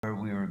where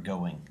we were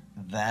going.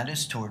 That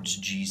is towards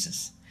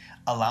Jesus,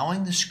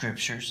 allowing the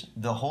Scriptures,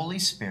 the Holy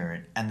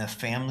Spirit, and the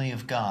family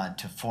of God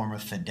to form a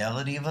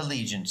fidelity of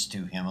allegiance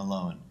to Him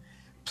alone.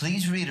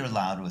 Please read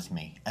aloud with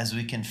me as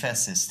we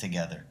confess this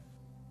together.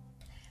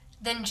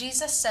 Then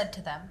Jesus said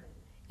to them,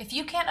 "If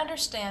you can't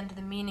understand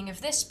the meaning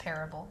of this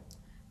parable,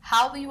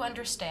 how will you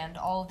understand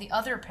all the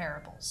other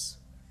parables?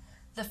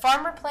 The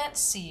farmer plants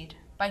seed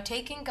by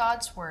taking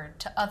God's word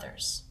to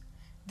others.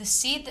 The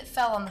seed that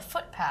fell on the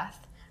footpath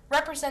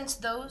represents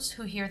those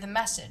who hear the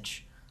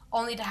message,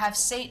 only to have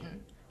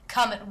Satan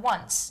come at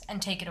once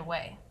and take it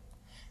away.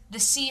 The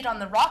seed on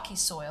the rocky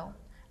soil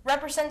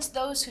represents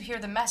those who hear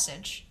the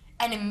message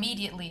and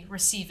immediately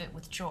receive it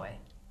with joy.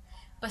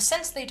 But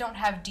since they don't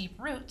have deep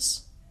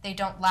roots, they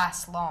don't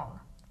last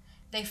long.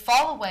 They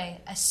fall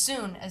away as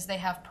soon as they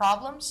have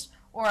problems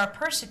or are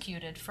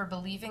persecuted for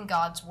believing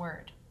God's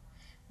word.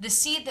 The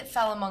seed that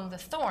fell among the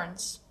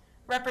thorns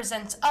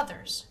represents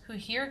others who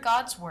hear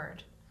God's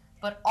word,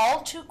 but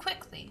all too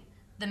quickly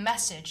the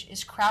message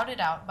is crowded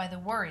out by the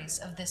worries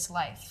of this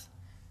life,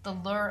 the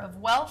lure of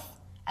wealth,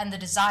 and the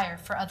desire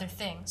for other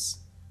things,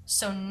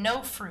 so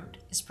no fruit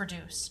is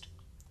produced.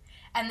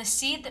 And the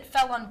seed that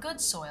fell on good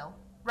soil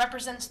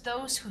represents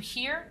those who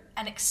hear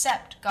and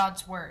accept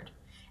God's word,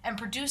 and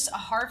produce a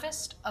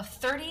harvest of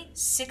 30,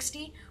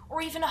 60,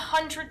 or even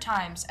 100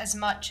 times as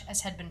much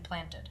as had been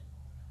planted."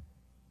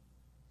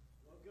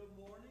 Well, good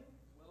morning.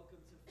 Welcome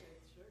to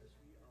Faith Church.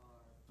 We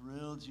are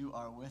thrilled you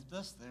are with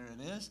us. There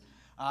it is.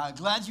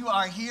 Glad you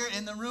are here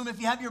in the room. If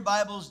you have your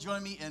Bibles,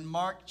 join me in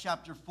Mark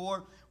chapter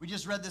 4. We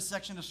just read this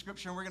section of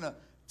Scripture, and we're going to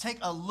take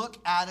a look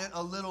at it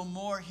a little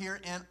more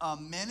here in a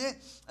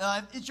minute.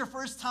 If it's your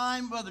first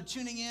time, whether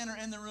tuning in or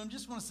in the room,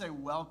 just want to say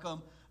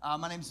welcome.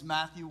 My name's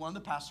Matthew, one of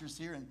the pastors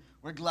here, and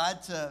we're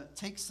glad to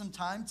take some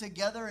time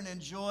together and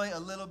enjoy a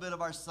little bit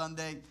of our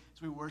Sunday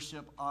as we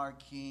worship our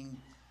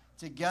King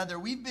together.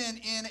 We've been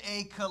in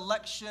a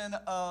collection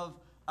of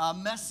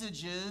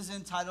messages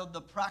entitled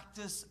The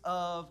Practice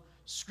of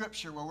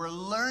Scripture, where we're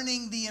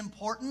learning the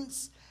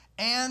importance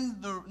and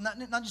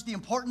not just the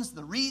importance,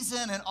 the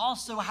reason, and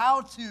also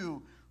how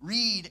to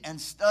read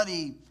and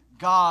study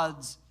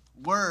God's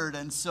Word.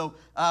 And so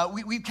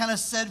we've kind of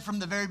said from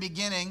the very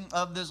beginning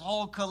of this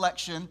whole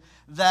collection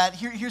that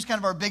here's kind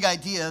of our big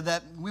idea,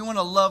 that we want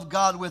to love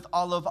God with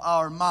all of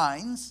our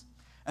minds.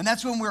 And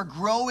that's when we're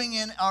growing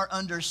in our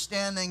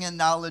understanding and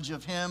knowledge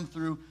of Him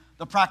through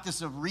the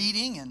practice of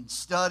reading and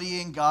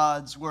studying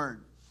God's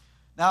Word.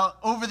 Now,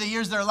 over the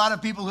years, there are a lot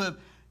of people who have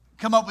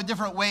come up with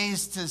different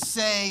ways to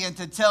say and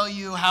to tell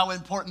you how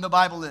important the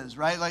Bible is,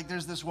 right? Like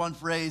there's this one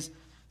phrase that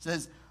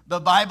says, "The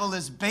Bible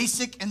is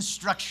basic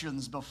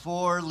instructions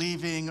before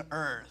leaving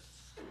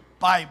earth."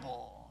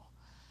 Bible.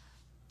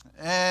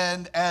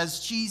 And as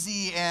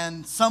cheesy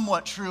and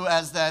somewhat true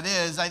as that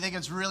is, I think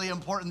it's really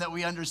important that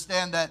we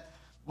understand that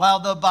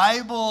while the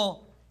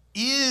Bible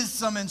is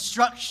some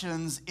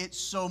instructions, it's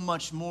so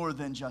much more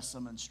than just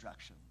some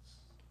instructions.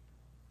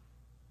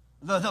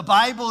 The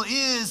Bible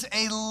is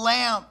a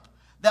lamp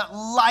that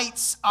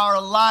lights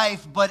our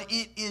life, but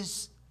it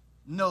is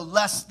no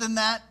less than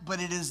that,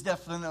 but it is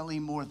definitely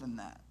more than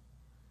that.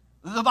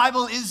 The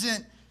Bible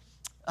isn't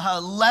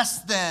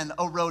less than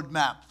a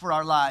roadmap for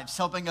our lives,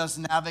 helping us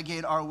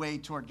navigate our way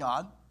toward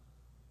God,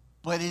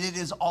 but it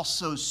is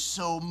also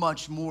so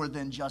much more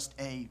than just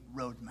a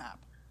roadmap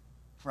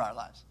for our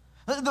lives.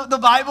 The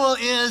Bible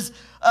is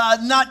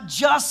not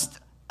just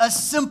as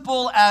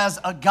simple as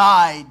a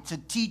guide to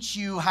teach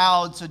you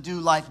how to do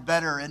life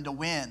better and to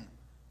win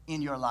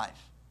in your life.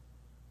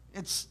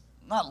 It's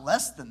not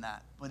less than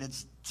that, but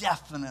it's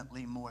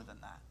definitely more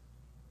than that.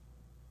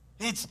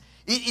 It's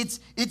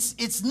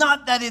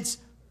not that it's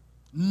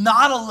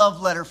not a love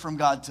letter from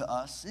God to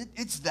us.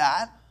 It's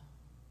that.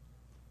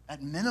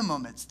 At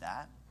minimum, it's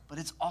that. But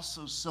it's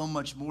also so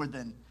much more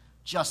than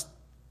just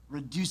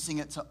reducing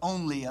it to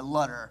only a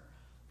letter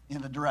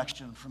in a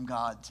direction from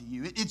God to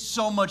you. It's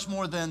so much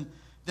more than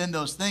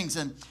those things.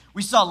 And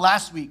we saw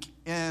last week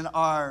in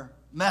our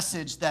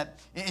message that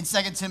in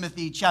 2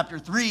 Timothy chapter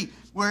 3,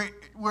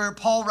 where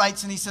Paul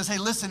writes and he says, hey,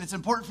 listen, it's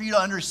important for you to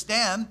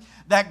understand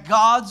that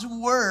God's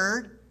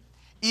word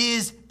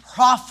is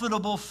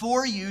profitable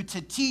for you,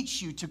 to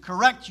teach you, to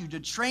correct you, to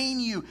train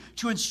you,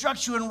 to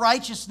instruct you in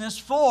righteousness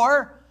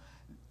for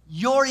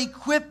your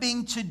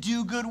equipping to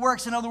do good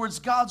works. In other words,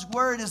 God's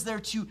word is there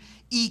to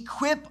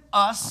equip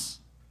us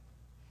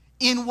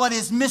in what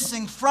is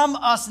missing from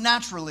us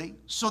naturally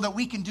so that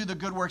we can do the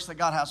good works that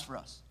God has for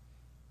us.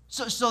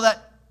 So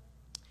that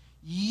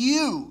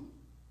you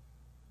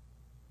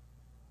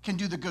can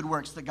do the good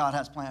works that God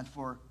has planned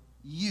for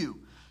you.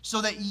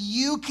 So that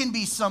you can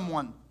be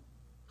someone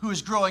who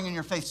is growing in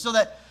your faith. So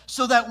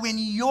that when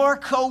your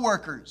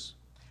coworkers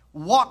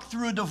walk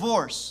through a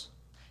divorce,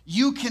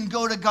 you can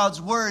go to God's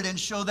word and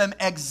show them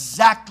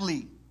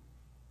exactly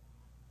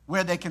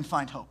where they can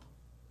find hope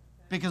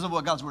because of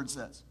what God's word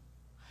says.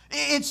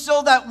 It's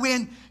so that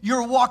when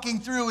you're walking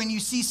through and you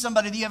see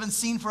somebody that you haven't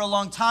seen for a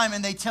long time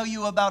and they tell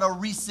you about a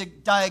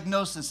recent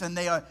diagnosis and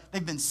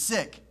they've been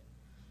sick,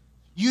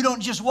 you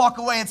don't just walk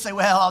away and say,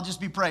 well, I'll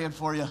just be praying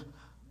for you.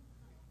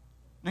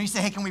 No, you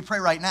say, hey, can we pray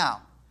right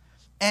now?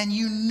 And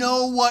you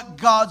know what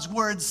God's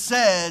word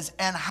says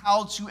and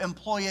how to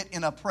employ it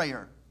in a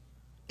prayer.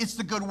 It's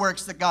the good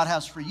works that God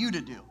has for you to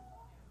do.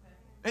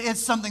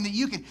 It's something that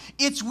you can.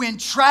 It's when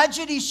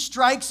tragedy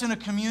strikes in a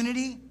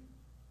community,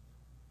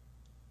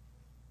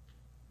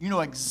 you know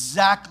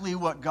exactly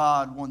what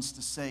God wants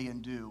to say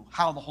and do,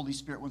 how the Holy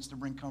Spirit wants to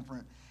bring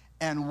comfort,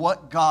 and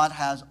what God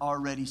has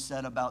already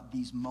said about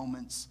these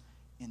moments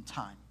in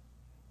time.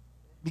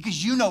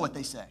 Because you know what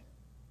they say.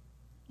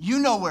 You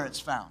know where it's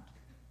found.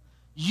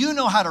 You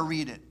know how to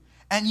read it.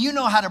 And you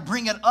know how to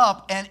bring it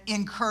up and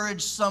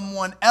encourage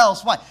someone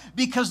else. Why?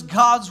 Because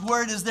God's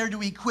word is there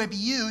to equip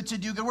you to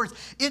do good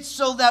works. It's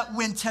so that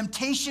when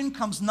temptation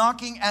comes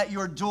knocking at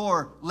your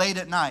door late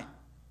at night,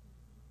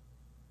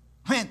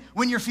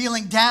 when you're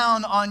feeling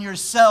down on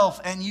yourself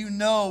and you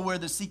know where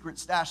the secret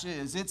stash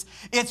is.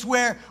 It's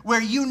where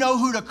you know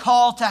who to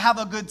call to have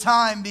a good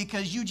time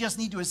because you just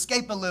need to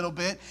escape a little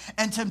bit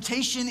and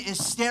temptation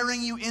is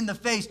staring you in the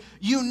face.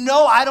 You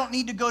know I don't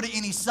need to go to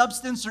any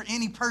substance or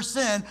any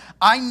person.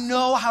 I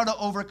know how to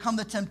overcome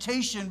the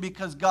temptation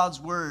because God's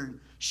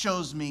word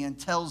shows me and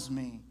tells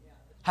me,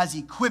 has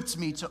equipped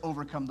me to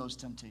overcome those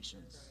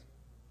temptations.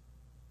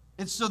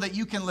 It's so that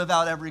you can live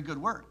out every good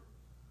word.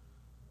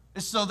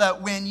 It's so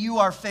that when you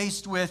are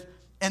faced with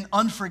an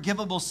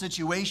unforgivable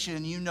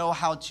situation, you know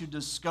how to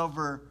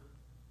discover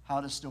how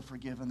to still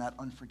forgive in that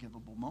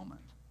unforgivable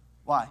moment.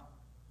 Why?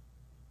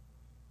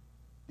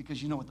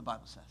 Because you know what the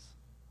Bible says.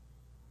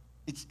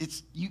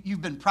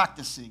 You've been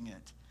practicing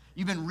it.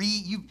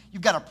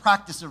 You've got a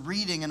practice of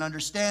reading and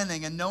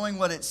understanding and knowing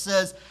what it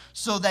says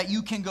so that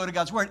you can go to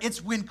God's word.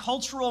 It's when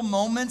cultural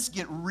moments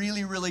get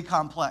really, really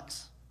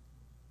complex.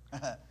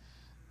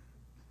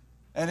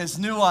 And it's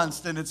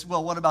nuanced, and it's,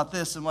 well, what about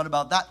this, and what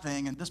about that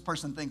thing, and this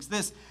person thinks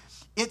this.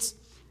 It's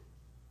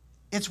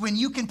when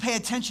you can pay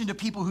attention to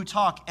people who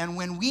talk, and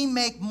when we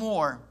make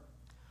more,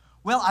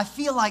 well, I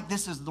feel like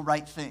this is the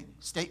right thing,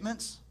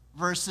 statements,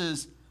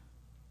 versus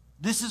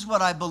this is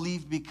what I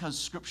believe because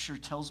Scripture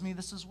tells me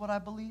this is what I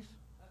believe.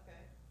 Okay.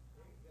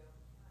 There you go.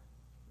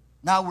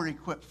 Now we're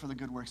equipped for the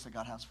good works that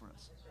God has for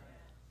us.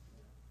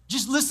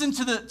 Just listen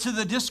to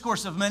the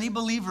discourse of many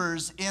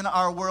believers in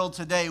our world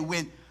today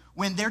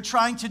when they're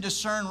trying to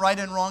discern right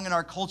and wrong in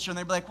our culture, and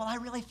they're like, well, I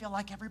really feel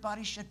like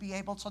everybody should be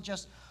able to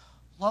just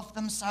love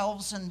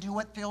themselves and do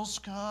what feels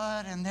good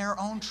and their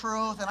own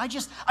truth. And I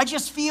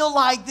just feel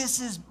like this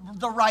is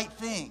the right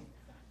thing.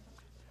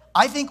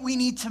 I think we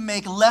need to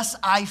make less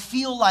I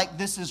feel like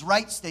this is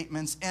right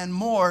statements and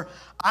more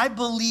I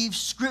believe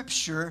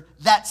Scripture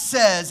that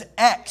says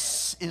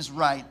X is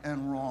right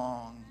and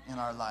wrong in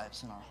our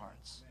lives and our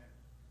hearts.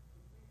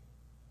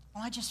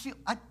 Well, I just feel,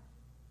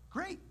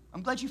 great.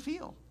 I'm glad you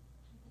feel.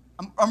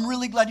 I'm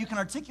really glad you can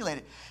articulate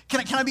it.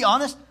 Can I be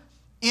honest?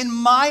 In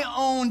my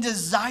own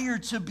desire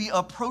to be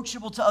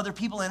approachable to other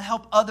people and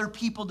help other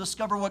people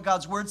discover what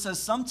God's word says,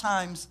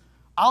 sometimes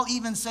I'll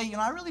even say,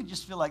 I really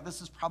just feel like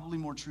this is probably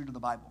more true to the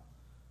Bible.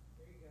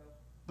 There you go.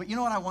 But you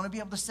know what? I want to be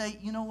able to say,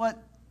 you know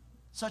what?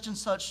 Such and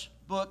such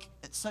book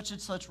at such and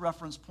such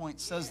reference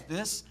point says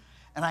this,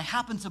 and I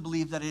happen to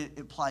believe that it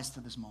applies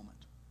to this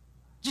moment.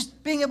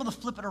 Just being able to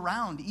flip it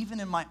around, even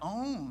in my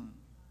own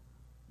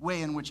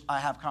way in which I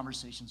have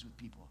conversations with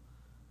people.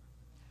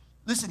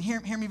 Listen, hear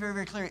me very,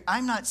 very clearly.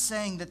 I'm not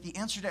saying that the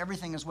answer to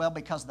everything is, well,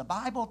 because the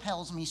Bible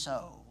tells me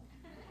so.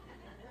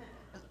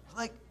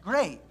 Like,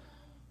 great.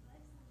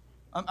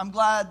 I'm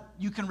glad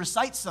you can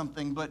recite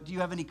something, but do you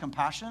have any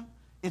compassion?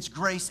 It's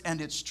grace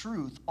and it's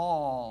truth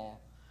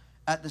all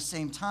at the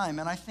same time.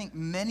 And I think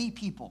many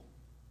people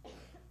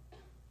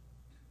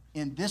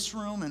in this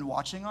room and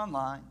watching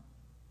online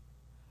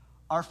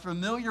are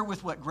familiar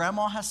with what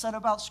Grandma has said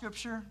about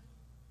Scripture,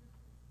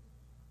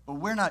 but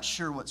we're not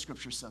sure what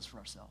Scripture says for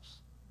ourselves.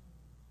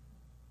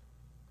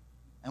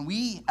 And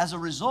we, as a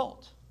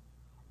result,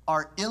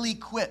 are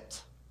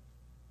ill-equipped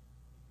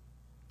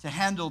to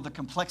handle the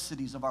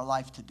complexities of our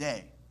life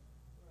today.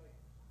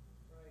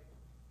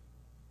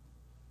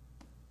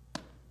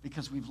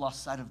 Because we've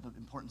lost sight of the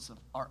importance of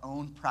our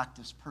own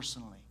practice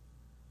personally,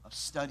 of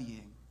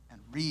studying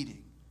and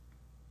reading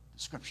the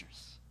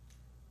Scriptures.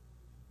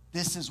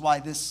 This is why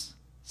this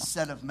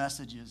set of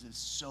messages is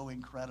so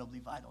incredibly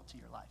vital to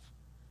your life.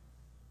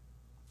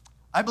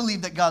 I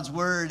believe that God's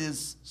word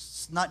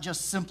is not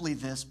just simply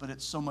this, but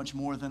it's so much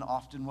more than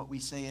often what we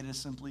say it is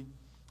simply.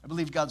 I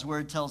believe God's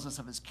word tells us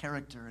of his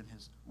character and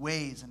his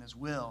ways and his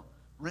will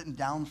written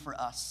down for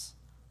us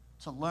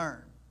to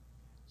learn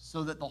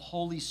so that the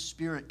Holy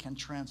Spirit can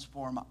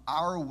transform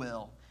our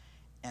will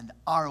and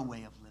our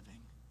way of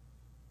living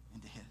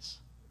into his.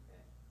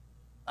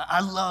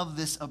 I love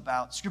this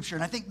about Scripture,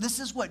 and I think this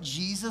is what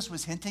Jesus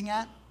was hinting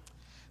at.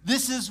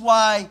 This is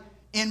why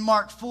in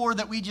Mark 4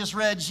 that we just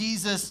read,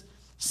 Jesus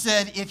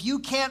said, if you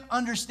can't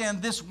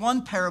understand this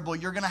one parable,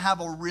 you're going to have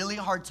a really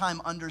hard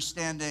time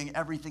understanding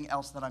everything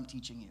else that I'm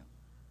teaching you.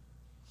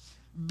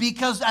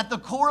 Because at the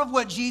core of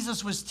what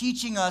Jesus was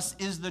teaching us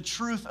is the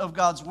truth of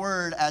God's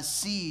word as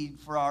seed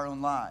for our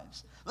own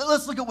lives.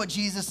 Let's look at what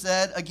Jesus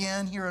said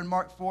again here in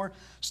Mark 4.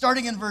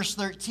 Starting in verse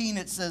 13,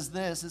 it says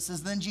this. It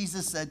says, then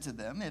Jesus said to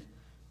them,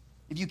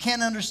 if you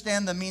can't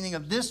understand the meaning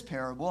of this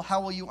parable,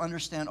 how will you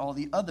understand all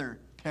the other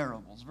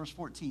parables? Verse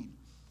 14.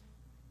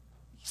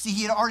 See,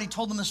 he had already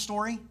told them the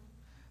story.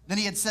 Then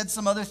he had said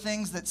some other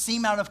things that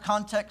seem out of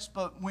context,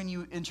 but when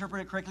you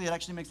interpret it correctly, it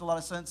actually makes a lot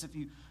of sense.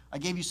 I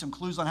gave you some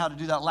clues on how to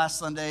do that last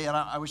Sunday, and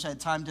I wish I had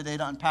time today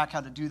to unpack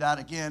how to do that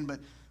again, but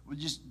we'll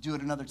just do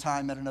it another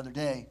time at another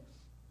day.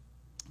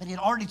 But he had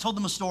already told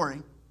them a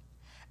story,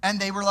 and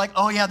they were like,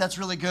 oh yeah, that's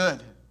really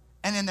good.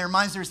 And in their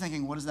minds, they were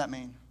thinking, what does that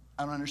mean?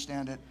 I don't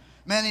understand it.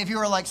 Many of you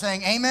are like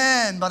saying,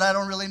 amen, but I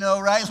don't really know,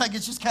 right? Like,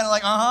 it's just kind of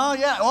like,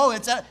 yeah, oh,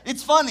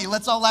 it's funny.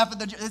 Let's all laugh at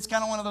the joke. It's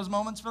kind of one of those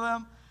moments for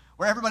them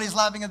where everybody's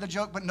laughing at the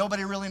joke, but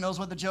nobody really knows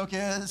what the joke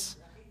is.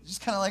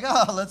 Just kind of like,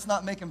 oh, let's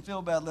not make him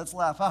feel bad. Let's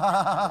laugh.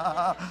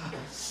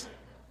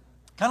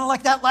 Kind of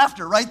like that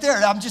laughter right there.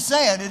 I'm just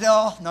saying it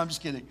all. No, I'm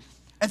just kidding.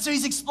 And so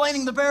he's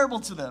explaining the parable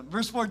to them.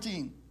 Verse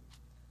 14.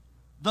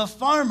 The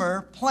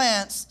farmer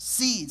plants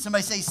seeds.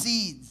 Somebody say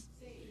seeds.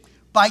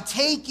 By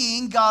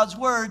taking God's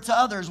word to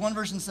others. One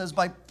version says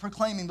by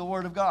proclaiming the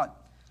word of God.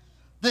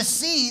 The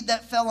seed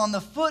that fell on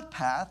the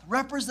footpath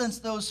represents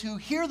those who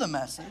hear the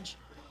message,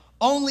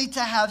 only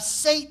to have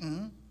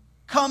Satan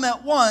come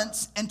at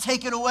once and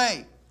take it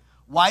away.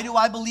 Why do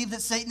I believe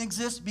that Satan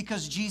exists?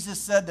 Because Jesus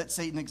said that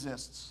Satan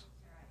exists.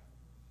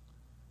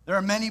 There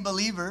are many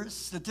believers,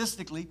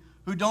 statistically,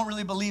 who don't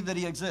really believe that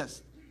he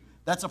exists.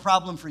 That's a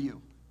problem for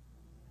you.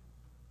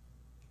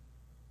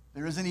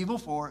 There is an evil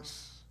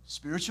force,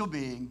 spiritual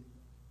being,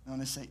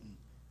 known as Satan.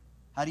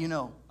 How do you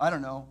know? I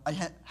don't know.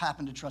 I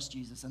happen to trust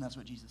Jesus, and that's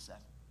what Jesus said.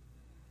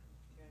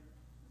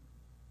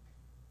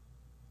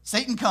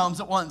 Satan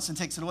comes at once and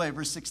takes it away.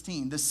 Verse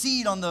 16. The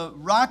seed on the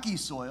rocky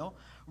soil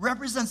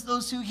represents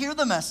those who hear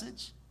the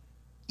message,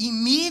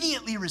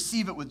 immediately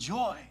receive it with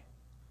joy.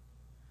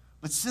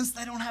 But since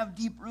they don't have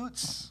deep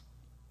roots,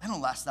 they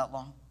don't last that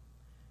long.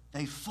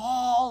 They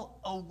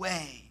fall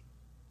away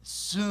as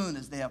soon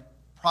as they have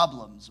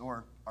problems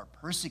or are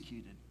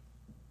persecuted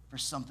for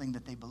something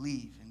that they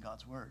believe in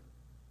God's word.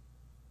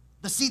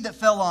 The seed that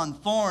fell on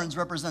thorns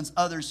represents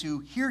others who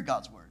hear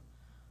God's word.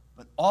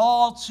 But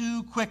all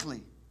too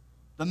quickly,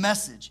 the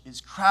message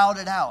is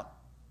crowded out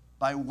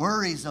by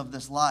worries of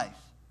this life,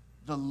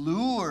 the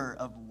lure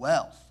of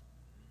wealth,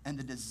 and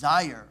the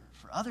desire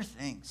for other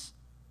things.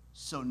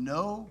 So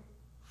no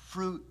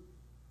fruit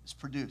is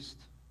produced.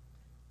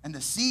 And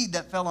the seed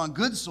that fell on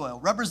good soil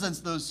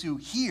represents those who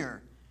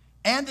hear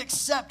and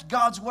accept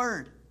God's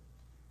word.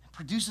 It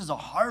produces a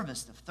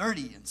harvest of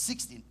 30 and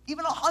 60,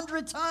 even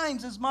 100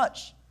 times as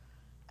much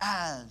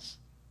as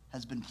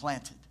has been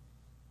planted.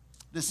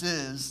 This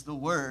is the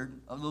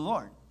word of the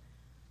Lord.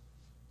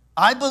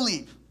 I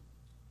believe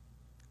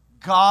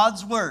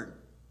God's word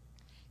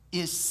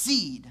is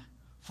seed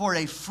for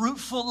a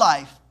fruitful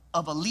life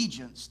of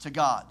allegiance to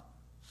God,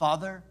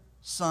 Father,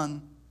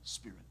 Son,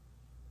 Spirit.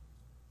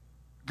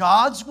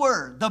 God's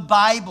word, the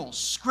Bible,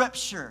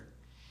 Scripture,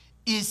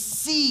 is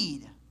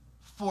seed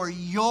for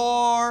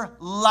your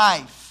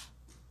life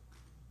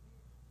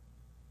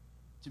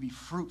to be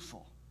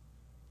fruitful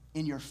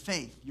in your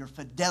faith, your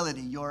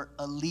fidelity, your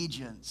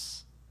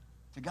allegiance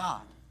to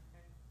God.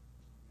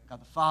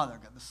 God the Father,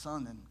 God the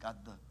Son, and God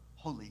the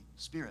Holy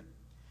Spirit.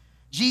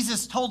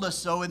 Jesus told us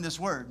so in this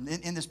word,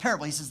 in this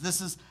parable. He says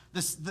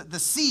the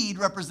seed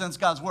represents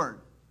God's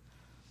word.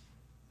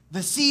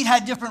 The seed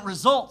had different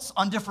results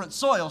on different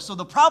soil. So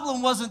the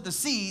problem wasn't the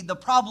seed, the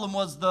problem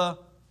was the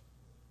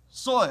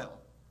soil.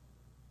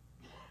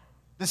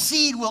 The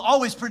seed will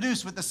always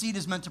produce what the seed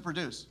is meant to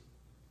produce.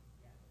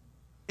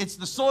 It's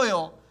the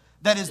soil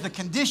that is the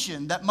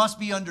condition that must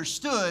be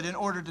understood in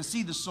order to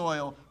see the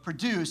soil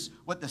produce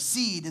what the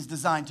seed is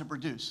designed to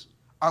produce.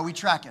 Are we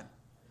tracking?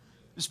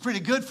 It's pretty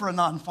good for a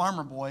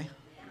non-farmer boy.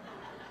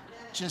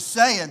 Just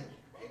saying.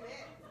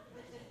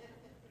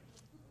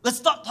 Let's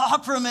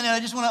talk for a minute. I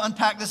just want to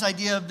unpack this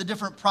idea of the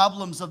different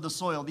problems of the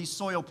soil, these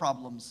soil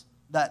problems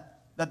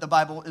that the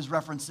Bible is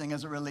referencing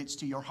as it relates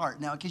to your heart.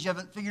 Now, in case you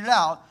haven't figured it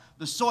out,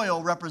 the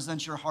soil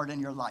represents your heart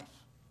and your life.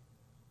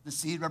 The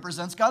seed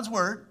represents God's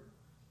word.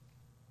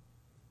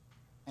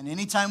 And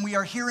anytime we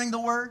are hearing the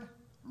word,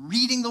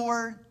 reading the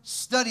word,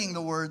 studying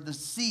the word, the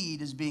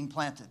seed is being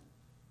planted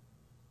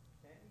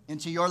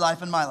into your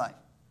life and my life.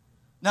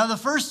 Now, the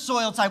first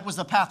soil type was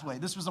the pathway.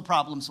 This was a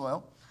problem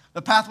soil.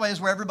 The pathway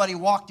is where everybody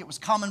walked. It was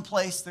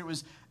commonplace. There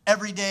was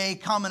everyday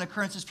common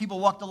occurrences. People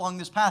walked along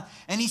this path.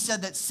 And he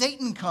said that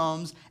Satan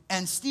comes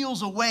and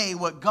steals away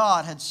what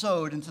God had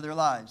sowed into their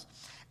lives.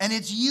 And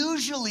it's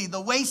usually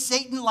the way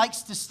Satan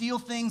likes to steal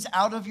things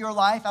out of your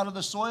life, out of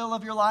the soil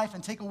of your life,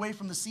 and take away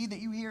from the seed that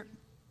you hear,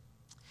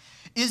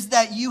 is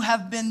that you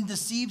have been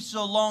deceived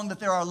so long that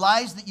there are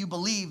lies that you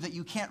believe that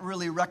you can't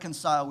really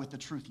reconcile with the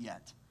truth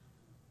yet.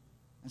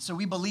 And so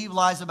we believe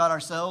lies about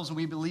ourselves, and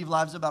we believe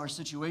lies about our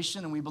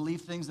situation, and we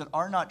believe things that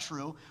are not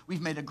true.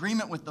 We've made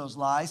agreement with those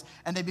lies,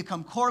 and they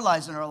become core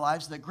lies in our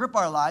lives that grip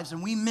our lives,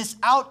 and we miss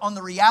out on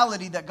the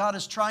reality that God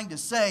is trying to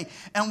say,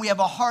 and we have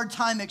a hard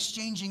time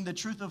exchanging the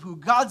truth of who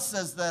God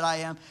says that I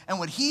am and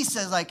what he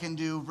says I can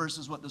do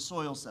versus what the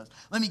soil says.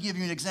 Let me give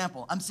you an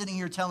example. I'm sitting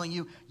here telling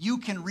you, you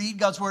can read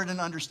God's word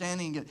and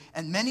understanding it,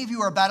 and many of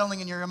you are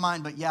battling in your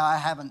mind, but yeah, I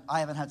haven't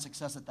had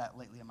success at that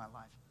lately in my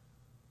life.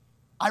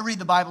 I read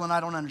the Bible and I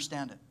don't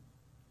understand it.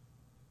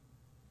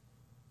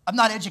 I'm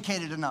not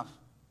educated enough.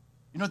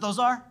 You know what those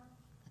are?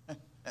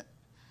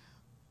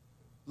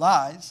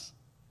 Lies.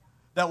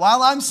 That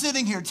while I'm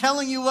sitting here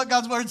telling you what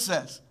God's word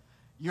says,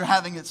 you're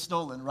having it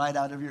stolen right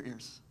out of your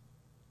ears,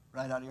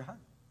 right out of your heart.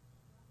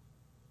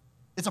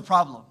 It's a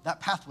problem. That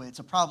pathway, it's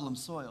a problem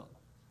soil.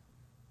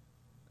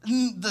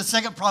 The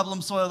second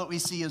problem soil that we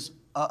see is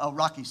a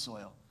rocky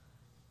soil.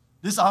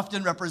 This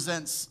often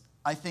represents,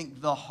 I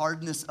think, the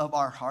hardness of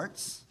our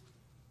hearts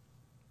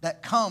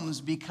that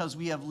comes because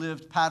we have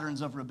lived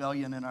patterns of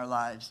rebellion in our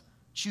lives,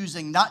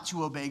 choosing not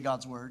to obey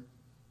God's word,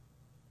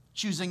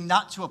 choosing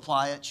not to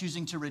apply it,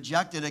 choosing to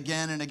reject it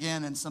again and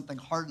again, and something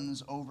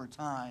hardens over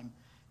time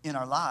in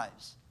our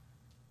lives.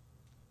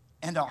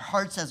 And our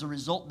hearts, as a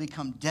result,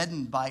 become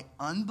deadened by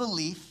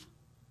unbelief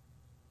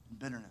and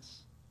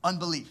bitterness.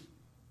 Unbelief.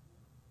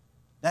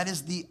 That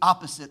is the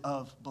opposite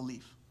of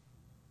belief.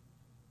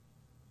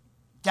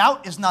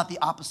 Doubt is not the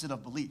opposite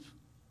of belief.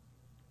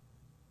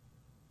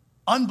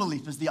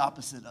 Unbelief is the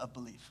opposite of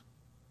belief.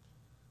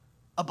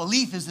 A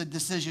belief is a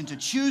decision to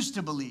choose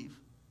to believe.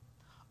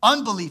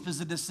 Unbelief is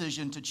a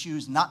decision to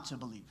choose not to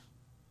believe.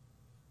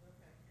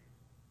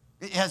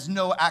 It has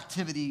no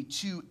activity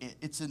to it.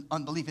 It's an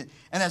unbelief.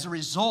 And as a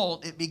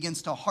result, it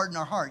begins to harden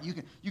our heart. You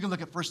can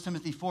look at 1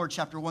 Timothy 4,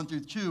 chapter 1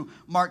 through 2,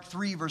 Mark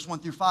 3, verse 1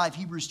 through 5,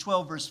 Hebrews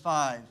 12, verse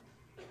 5,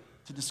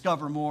 to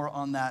discover more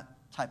on that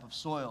type of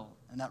soil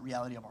and that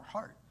reality of our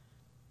heart.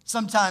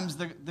 Sometimes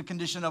the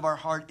condition of our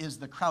heart is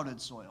the crowded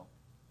soil.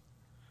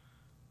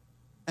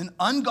 An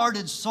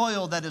unguarded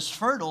soil that is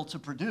fertile to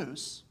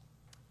produce,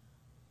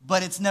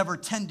 but it's never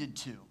tended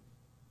to.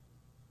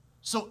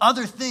 So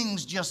other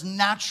things just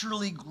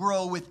naturally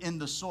grow within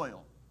the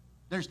soil.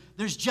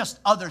 There's just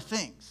other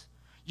things.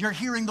 You're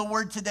hearing the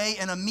word today,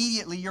 and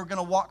immediately you're going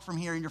to walk from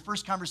here, and your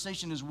first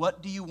conversation is,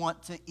 what do you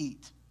want to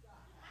eat?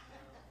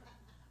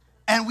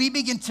 And we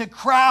begin to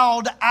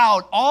crowd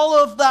out all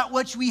of that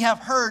which we have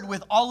heard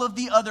with all of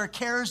the other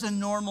cares and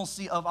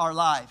normalcy of our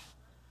life.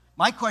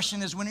 My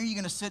question is, when are you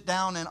going to sit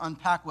down and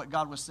unpack what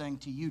God was saying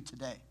to you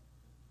today?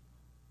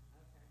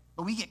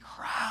 But we get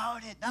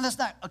crowded. Now, that's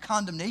not a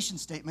condemnation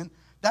statement.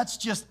 That's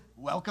just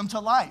welcome to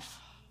life.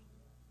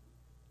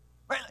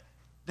 Right?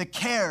 The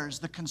cares,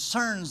 the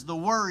concerns, the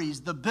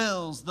worries, the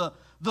bills, the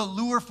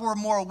lure for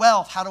more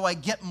wealth. How do I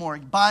get more,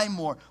 buy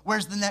more?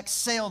 Where's the next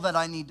sale that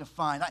I need to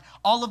find?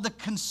 All of the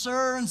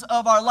concerns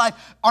of our life.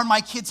 Are my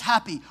kids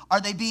happy?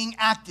 Are they being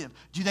active?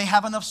 Do they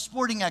have enough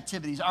sporting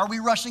activities? Are we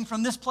rushing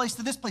from this place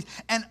to this place?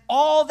 And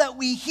all that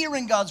we hear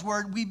in God's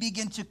word, we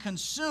begin to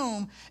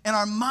consume, and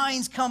our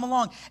minds come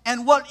along.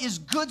 And what is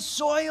good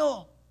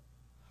soil,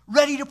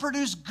 ready to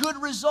produce good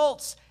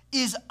results,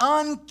 is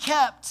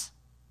unkept,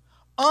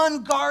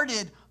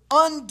 unguarded,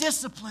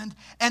 undisciplined,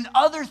 and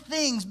other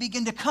things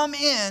begin to come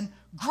in,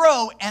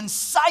 grow, and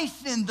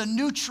siphon the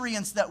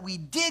nutrients that we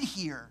did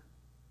hear.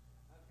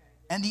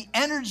 And the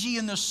energy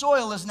in the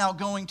soil is now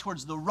going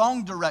towards the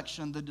wrong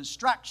direction, the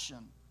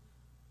distraction,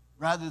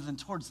 rather than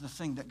towards the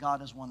thing that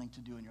God is wanting to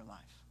do in your life.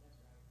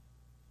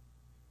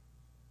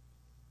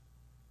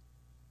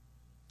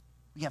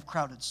 We have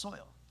crowded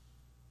soil.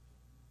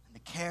 And the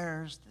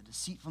cares, the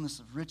deceitfulness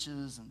of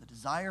riches, and the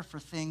desire for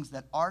things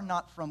that are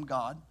not from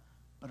God,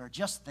 but are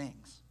just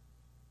things.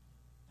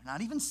 They're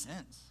not even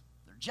sins.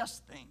 They're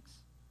just things.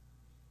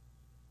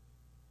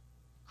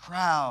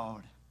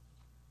 Crowd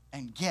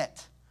and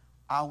get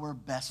our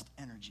best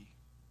energy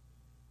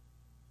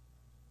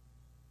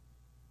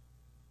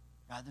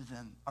rather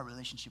than our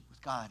relationship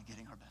with God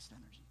getting our best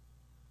energy.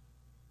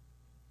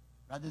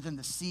 Rather than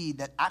the seed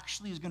that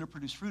actually is going to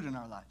produce fruit in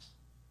our lives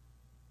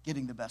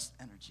getting the best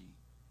energy.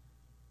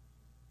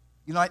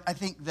 You know, I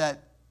think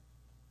that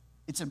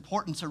it's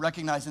important to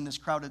recognize in this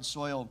crowded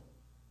soil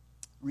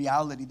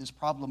reality, this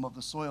problem of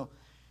the soil,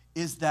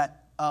 is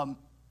that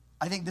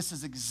I think this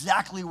is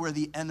exactly where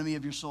the enemy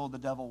of your soul, the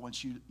devil,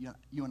 wants you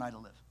and I to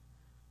live.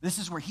 This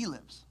is where he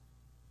lives.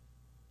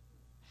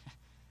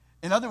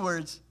 In other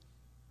words,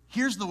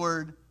 hears the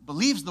word,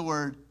 believes the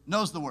word,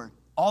 knows the word.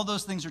 All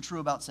those things are true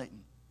about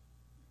Satan.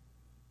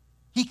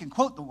 He can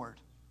quote the word.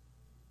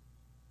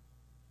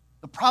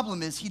 The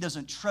problem is he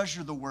doesn't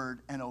treasure the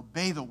word and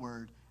obey the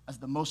word as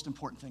the most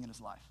important thing in his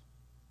life.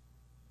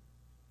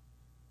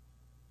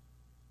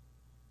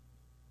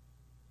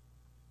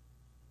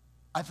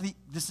 I think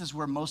this is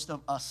where most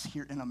of us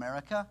here in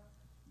America,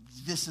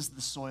 this is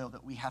the soil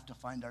that we have to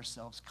find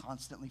ourselves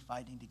constantly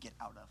fighting to get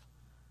out of.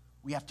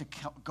 We have to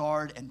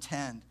guard and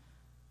tend.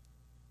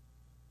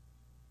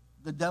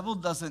 The devil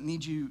doesn't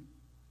need you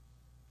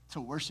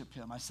to worship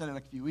him. I said it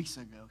a few weeks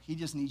ago. He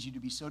just needs you to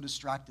be so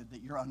distracted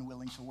that you're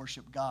unwilling to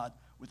worship God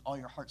with all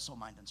your heart, soul,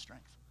 mind, and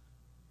strength.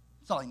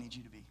 That's all he needs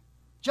you to be.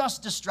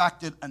 Just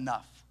distracted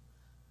enough.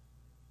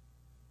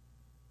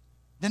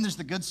 Then there's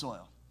the good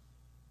soil.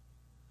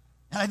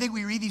 And I think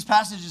we read these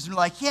passages and we're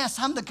like, yes,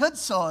 I'm the good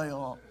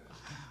soil.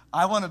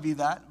 I want to be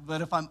that.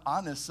 But if I'm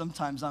honest,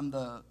 sometimes I'm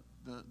the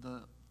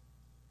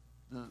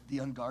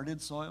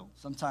unguarded soil.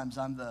 Sometimes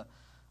I'm the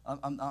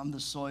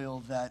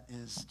soil that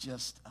is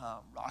just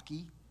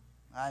rocky.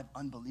 I have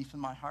unbelief in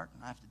my heart,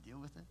 and I have to deal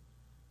with it.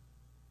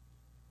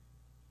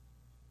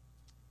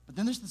 But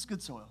then there's this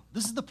good soil.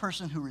 This is the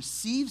person who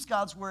receives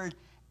God's word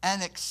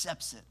and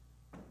accepts it.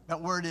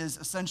 That word is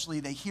essentially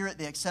they hear it,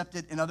 they accept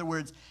it. In other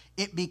words,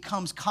 it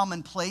becomes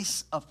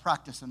commonplace of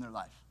practice in their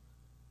life.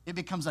 It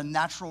becomes a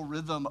natural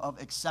rhythm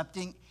of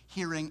accepting,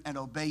 hearing, and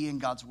obeying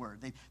God's word.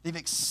 They've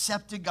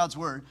accepted God's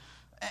word.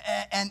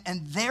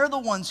 And they're the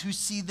ones who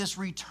see this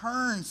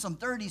return, some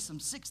 30, some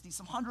 60,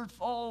 some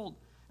 100-fold.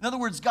 In other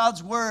words,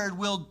 God's word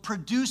will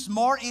produce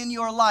more in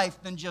your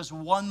life than just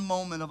one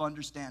moment of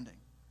understanding.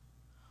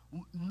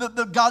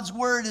 God's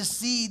word is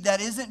seed that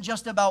isn't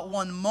just about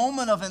one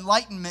moment of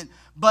enlightenment,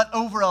 but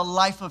over a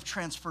life of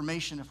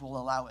transformation if we'll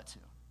allow it to.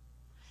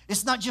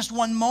 It's not just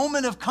one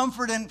moment of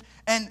comfort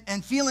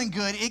and feeling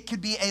good. It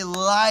could be a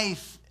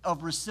life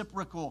of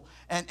reciprocal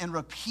and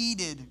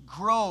repeated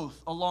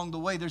growth along the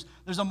way. There's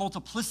a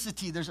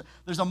multiplicity, there's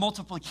a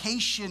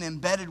multiplication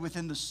embedded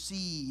within the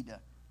seed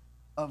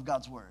of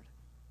God's word.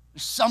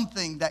 There's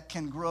something that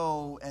can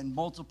grow and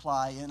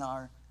multiply in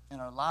our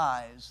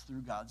lives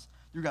through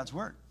God's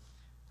word.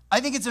 I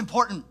think it's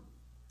important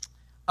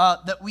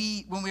that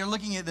when we are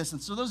looking at this,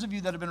 and so those of you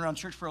that have been around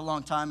church for a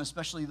long time,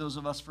 especially those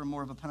of us from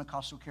more of a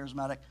Pentecostal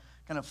charismatic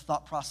kind of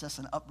thought process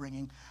and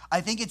upbringing,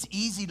 I think it's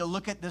easy to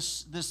look at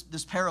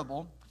this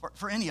parable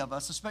for any of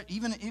us, especially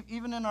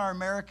even in our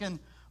American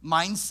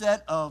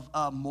mindset of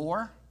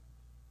more.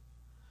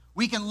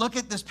 We can look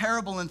at this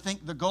parable and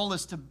think the goal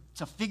is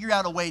to figure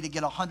out a way to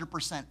get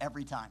 100%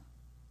 every time.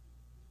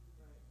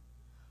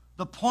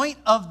 The point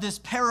of this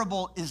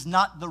parable is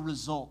not the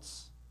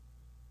results.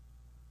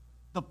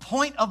 The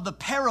point of the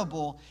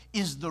parable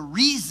is the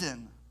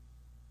reason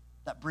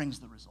that brings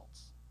the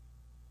results.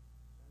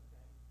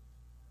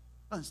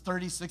 Whether it's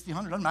 30, 60,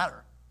 100, doesn't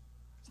matter.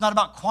 It's not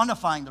about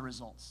quantifying the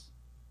results.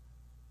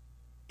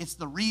 It's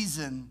the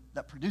reason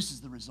that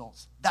produces the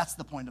results. That's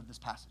the point of this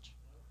passage.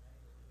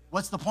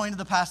 What's the point of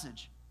the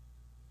passage?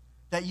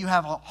 That you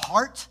have a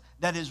heart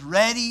that is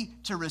ready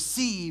to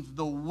receive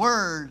the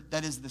word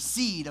that is the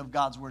seed of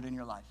God's word in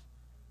your life.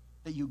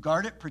 That you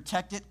guard it,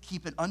 protect it,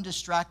 keep it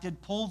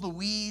undistracted, pull the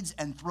weeds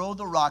and throw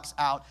the rocks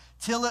out,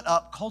 till it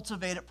up,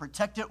 cultivate it,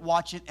 protect it,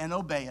 watch it, and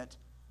obey it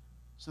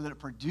so that it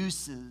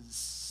produces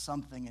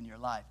something in your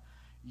life.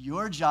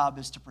 Your job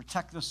is to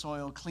protect the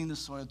soil, clean the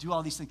soil, do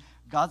all these things.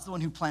 God's the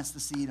one who plants the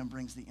seed and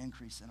brings the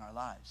increase in our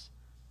lives.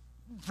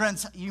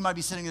 Friends, you might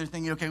be sitting there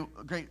thinking, okay,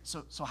 great,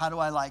 so how do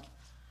I like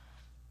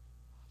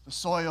the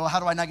soil?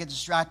 How do I not get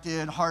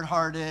distracted,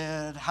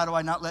 hard-hearted? How do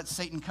I not let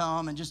Satan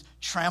come and just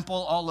trample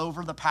all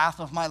over the path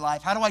of my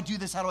life? How do I do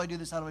this? How do I do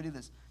this? How do I do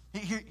this?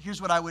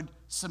 Here's what I would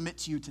submit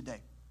to you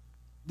today.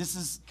 This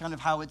is kind of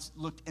how it's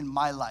looked in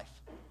my life.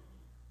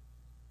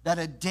 That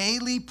a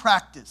daily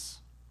practice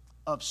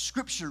of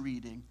scripture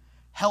reading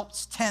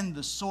helps tend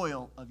the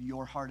soil of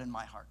your heart and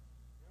my heart.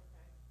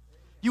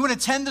 You want to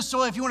tend the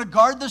soil, if you want to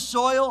guard the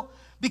soil,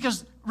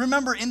 because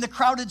remember, in the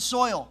crowded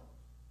soil,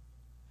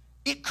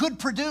 it could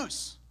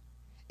produce.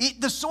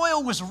 The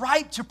soil was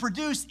ripe to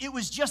produce. It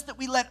was just that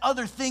we let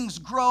other things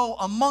grow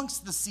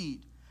amongst the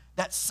seed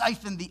that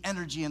siphoned the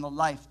energy and the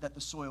life that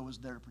the soil was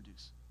there to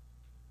produce.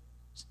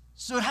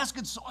 So it has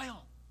good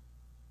soil.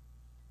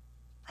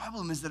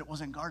 Problem is that it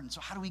wasn't guarded. So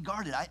how do we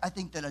guard it? I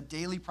think that a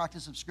daily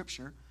practice of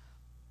Scripture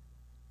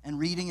and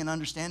reading and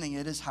understanding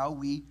it is how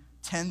we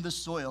tend the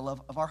soil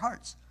of our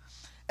hearts.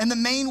 And the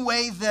main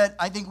way that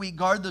I think we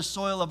guard the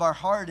soil of our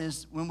heart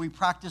is when we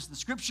practice the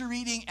Scripture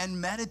reading and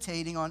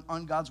meditating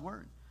on God's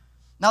Word.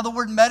 Now, the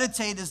word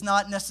meditate is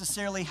not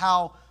necessarily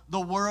how the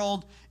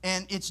world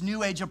and its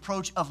new age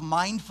approach of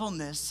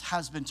mindfulness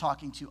has been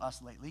talking to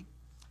us lately.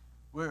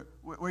 Where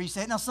you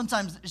say, now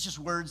sometimes it's just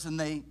words and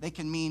they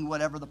can mean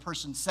whatever the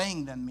person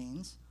saying them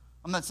means.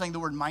 I'm not saying the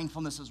word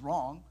mindfulness is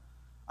wrong.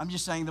 I'm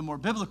just saying the more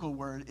biblical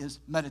word is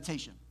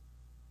meditation.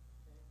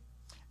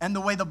 And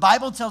the way the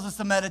Bible tells us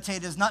to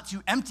meditate is not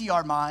to empty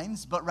our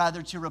minds, but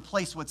rather to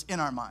replace what's in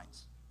our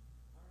minds.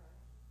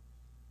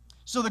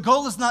 So the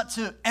goal is not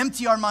to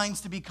empty our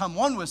minds to become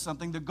one with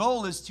something. The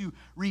goal is to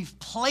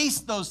replace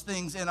those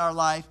things in our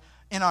life,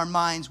 in our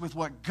minds, with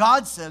what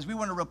God says. We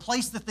want to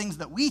replace the things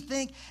that we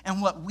think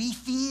and what we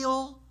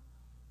feel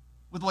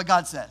with what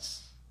God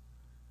says.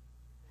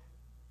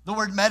 The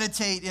word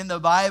meditate in the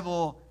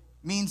Bible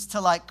means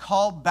to like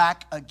call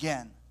back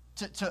again,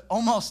 to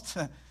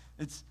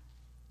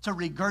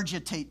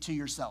regurgitate to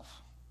yourself.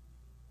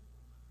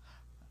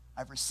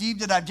 I've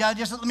received it.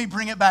 Just let me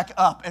bring it back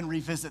up and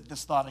revisit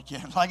this thought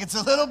again. Like it's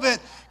a little bit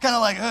kind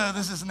of like, oh,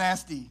 this is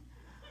nasty.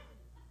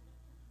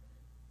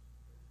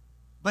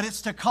 but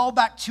it's to call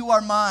back to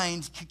our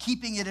mind,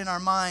 keeping it in our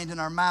mind, in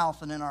our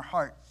mouth, and in our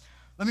heart.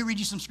 Let me read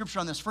you some scripture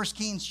on this. 1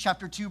 Kings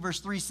chapter 2, verse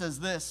 3 says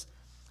this,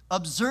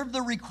 observe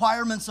the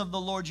requirements of the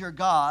Lord your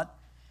God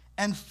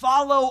and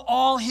follow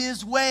all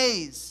his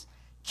ways.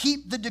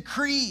 Keep the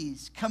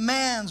decrees,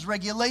 commands,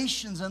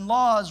 regulations, and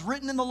laws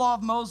written in the law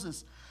of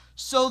Moses,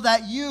 so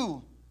that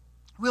you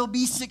will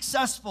be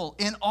successful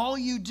in all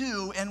you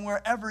do and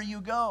wherever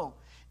you go.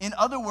 In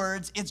other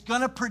words, it's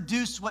going to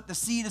produce what the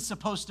seed is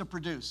supposed to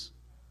produce.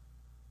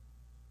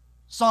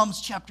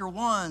 Psalms chapter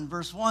 1,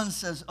 verse 1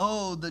 says,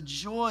 oh, the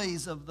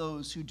joys of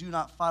those who do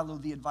not follow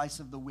the advice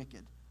of the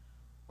wicked,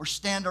 or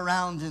stand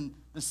around in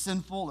the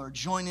sinful, or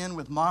join in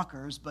with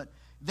mockers, but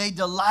they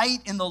delight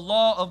in the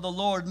law of the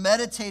Lord,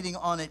 meditating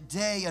on it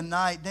day and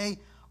night. They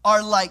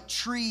are like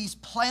trees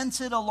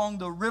planted along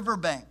the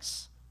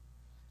riverbanks,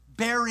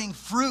 bearing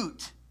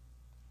fruit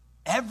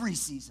every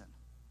season,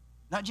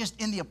 not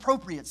just in the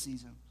appropriate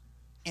season,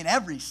 in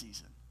every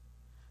season.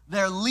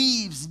 Their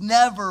leaves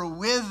never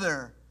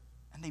wither,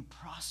 and they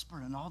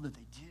prosper in all that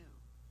they do.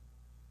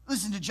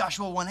 Listen to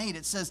Joshua 1:8.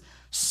 It says,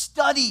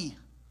 study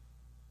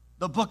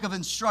the book of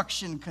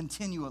instruction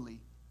continually.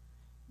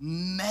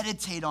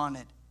 Meditate on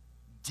it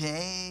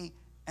day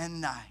and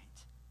night,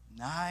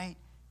 night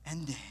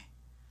and day.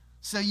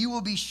 So you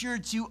will be sure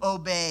to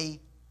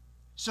obey.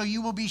 So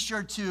you will be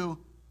sure to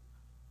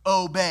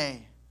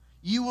obey.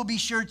 You will be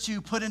sure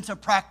to put into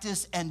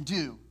practice and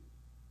do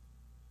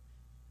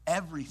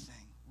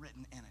everything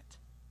written in it.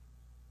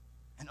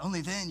 And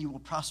only then you will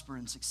prosper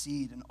and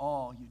succeed in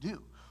all you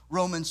do.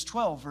 Romans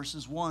 12,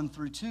 verses 1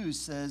 through 2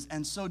 says,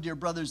 and so, dear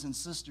brothers and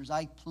sisters,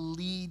 I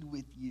plead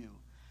with you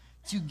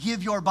to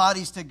give your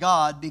bodies to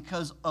God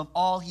because of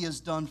all he has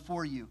done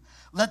for you.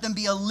 Let them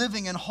be a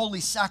living and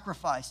holy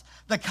sacrifice,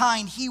 the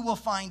kind he will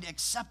find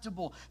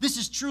acceptable. This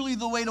is truly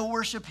the way to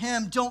worship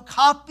him. Don't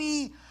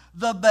copy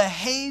the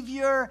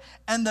behavior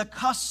and the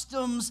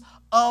customs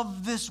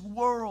of this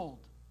world,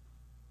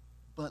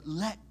 but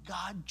let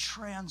God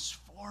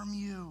transform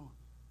you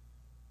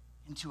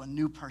into a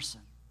new person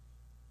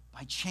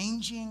by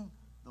changing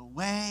the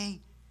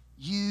way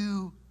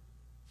you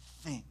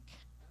think.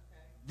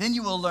 Then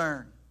you will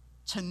learn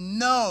to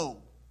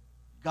know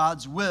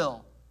God's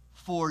will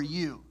for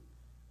you,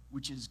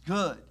 which is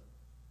good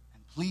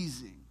and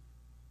pleasing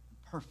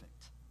and perfect.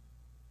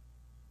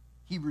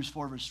 Hebrews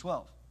 4, verse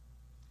 12.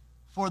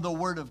 For the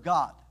word of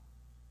God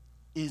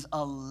is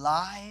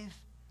alive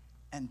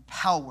and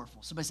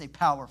powerful. Somebody say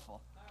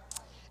powerful.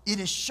 It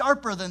is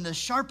sharper than the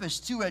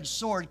sharpest two-edged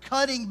sword,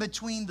 cutting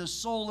between the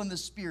soul and the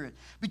spirit,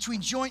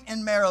 between joint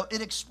and marrow.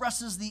 It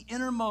expresses the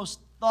innermost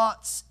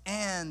thoughts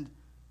and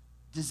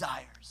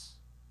desires.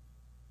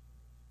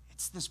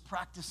 It's this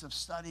practice of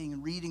studying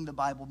and reading the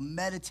Bible,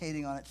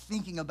 meditating on it,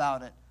 thinking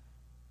about it,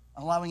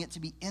 allowing it to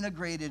be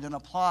integrated and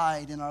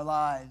applied in our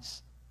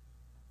lives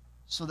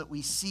so that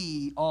we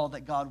see all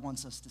that God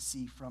wants us to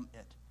see from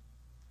it.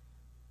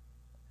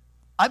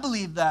 I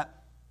believe that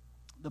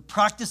the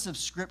practice of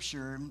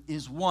Scripture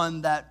is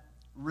one that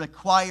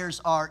requires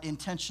our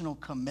intentional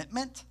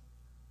commitment,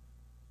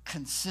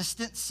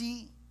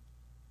 consistency,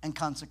 and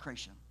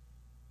consecration.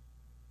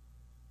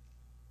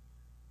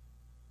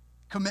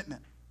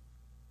 Commitment.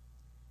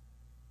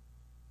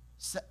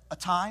 Set a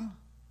time,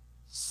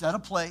 set a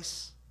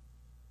place,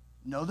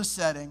 know the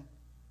setting,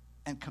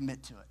 and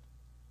commit to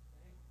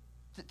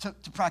it.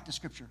 To practice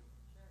Scripture.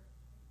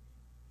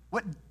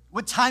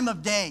 What time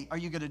of day are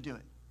you going to do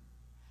it?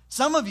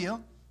 Some of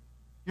you,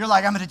 you're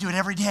like, I'm going to do it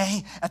every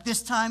day at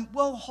this time.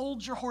 Well,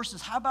 hold your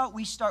horses. How about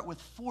we start with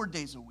 4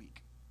 days a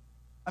week?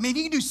 I mean, if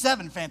you can do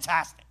 7,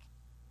 fantastic.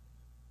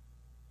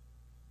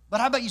 But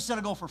how about you set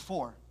a goal for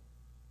 4?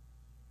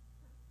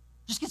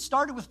 Just get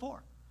started with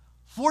 4.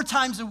 4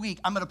 times a week,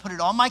 I'm going to put it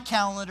on my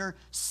calendar,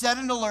 set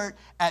an alert,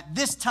 at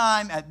this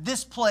time, at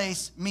this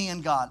place, me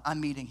and God,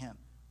 I'm meeting him.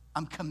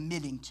 I'm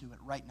committing to it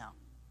right now.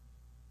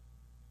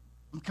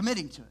 I'm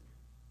committing to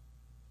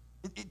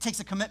it. It takes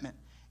a commitment.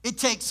 It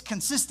takes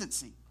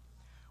consistency.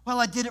 Well,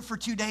 I did it for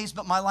 2 days,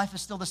 but my life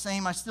is still the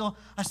same. I still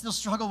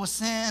struggle with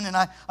sin, and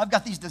I've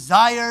got these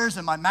desires,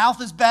 and my mouth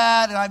is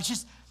bad, and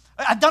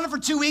I've done it for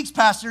 2 weeks,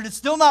 Pastor, and it's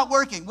still not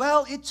working.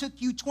 Well, it took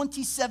you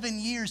 27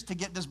 years to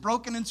get this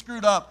broken and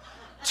screwed up.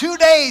 2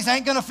 days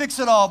ain't going to fix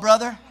it all,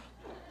 brother.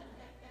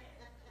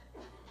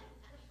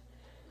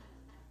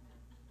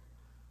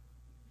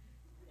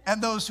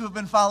 And those who have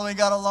been following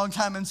God a long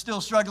time and still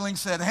struggling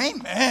said,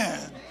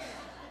 amen.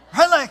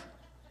 Right? Like,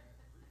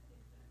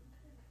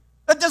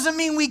 that doesn't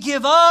mean we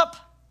give up.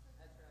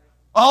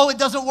 Oh, it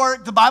doesn't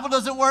work. The Bible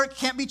doesn't work.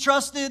 Can't be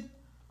trusted.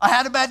 I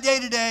had a bad day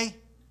today.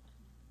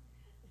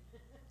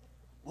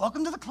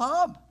 Welcome to the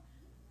club.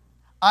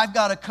 I've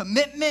got a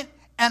commitment,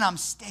 and I'm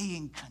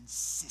staying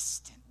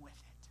consistent with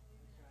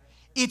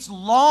it. It's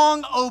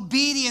long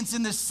obedience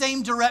in the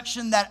same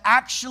direction that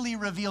actually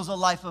reveals a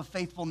life of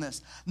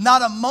faithfulness.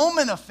 Not a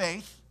moment of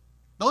faith.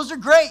 Those are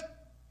great.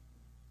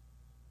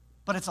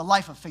 But it's a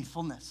life of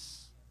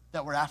faithfulness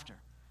that we're after.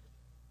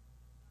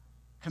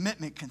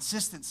 Commitment,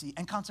 consistency,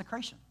 and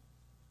consecration.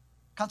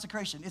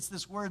 Consecration, it's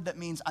this word that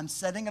means I'm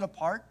setting it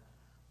apart.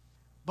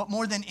 But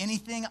more than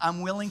anything,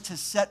 I'm willing to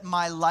set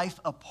my life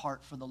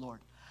apart for the Lord.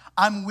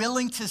 I'm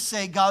willing to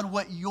say, God,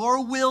 what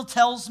your will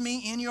tells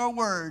me in your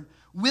word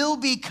will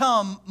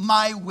become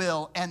my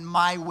will and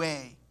my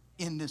way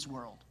in this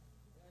world.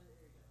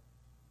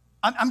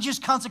 I'm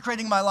just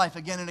consecrating my life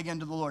again and again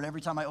to the Lord every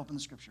time I open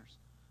the scriptures.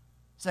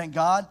 Saying,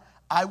 God,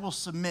 I will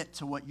submit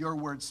to what your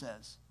word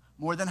says.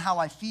 More than how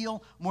I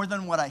feel, more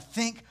than what I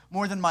think,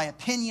 more than my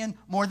opinion,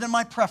 more than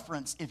my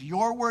preference. If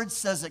your word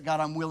says it, God,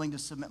 I'm willing to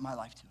submit my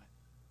life to it.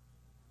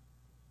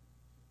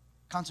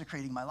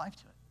 Consecrating my life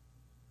to it.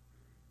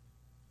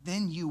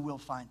 Then you will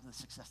find the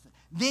success.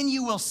 Then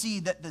you will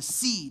see that the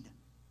seed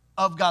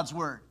of God's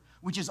word,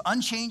 which is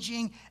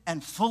unchanging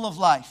and full of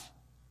life,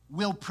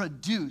 will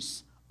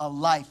produce a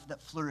life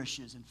that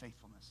flourishes in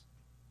faithfulness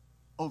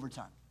over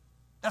time.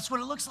 That's what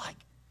it looks like.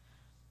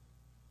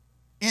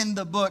 In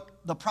the book,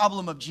 The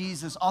Problem of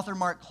Jesus, author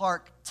Mark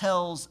Clark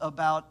tells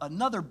about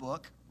another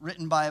book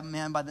written by a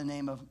man by the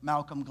name of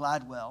Malcolm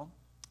Gladwell.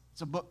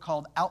 It's a book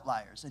called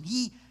Outliers. And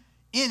he,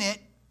 in it,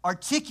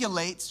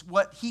 articulates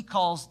what he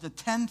calls the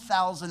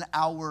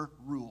 10,000-hour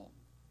rule.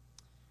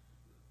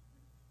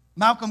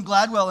 Malcolm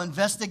Gladwell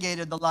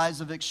investigated the lives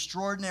of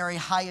extraordinary,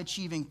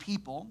 high-achieving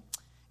people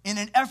in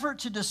an effort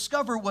to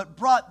discover what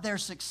brought their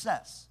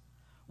success.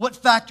 What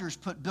factors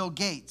put Bill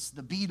Gates,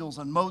 the Beatles,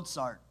 and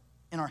Mozart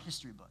in our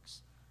history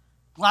books?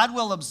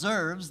 Gladwell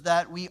observes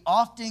that we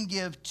often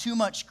give too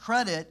much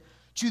credit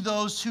to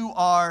those who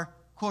are,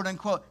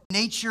 quote-unquote,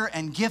 nature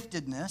and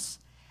giftedness,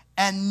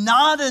 and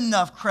not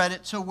enough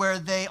credit to where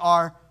they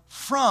are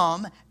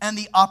from and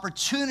the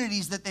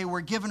opportunities that they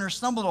were given or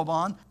stumbled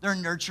upon, their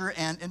nurture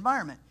and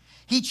environment.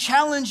 He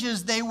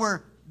challenges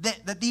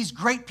that these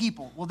great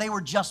people, well, they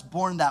were just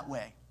born that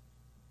way.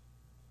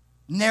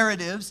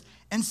 Narratives,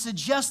 and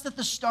suggests that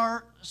the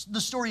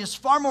story is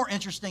far more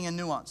interesting and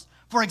nuanced.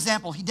 For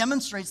example, he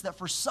demonstrates that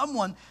for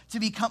someone to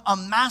become a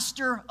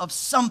master of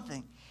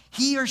something,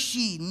 he or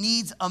she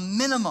needs a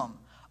minimum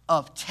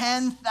of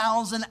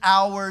 10,000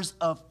 hours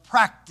of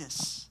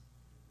practice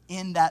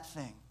in that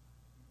thing.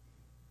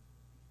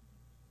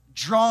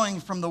 Drawing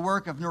from the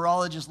work of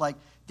neurologists like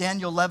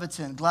Daniel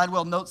Levitin,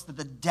 Gladwell notes that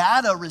the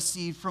data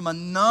received from a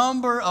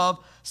number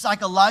of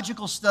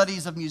psychological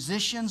studies of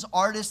musicians,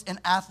 artists, and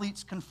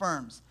athletes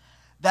confirms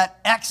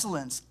that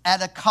excellence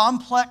at a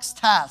complex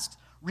task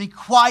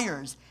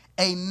requires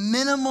a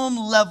minimum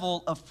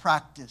level of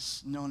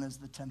practice known as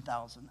the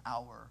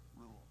 10,000-hour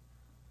rule.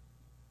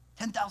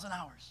 10,000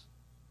 hours.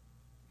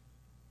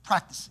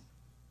 Practicing.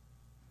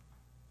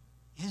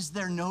 Is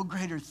there no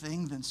greater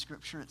thing than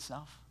Scripture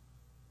itself?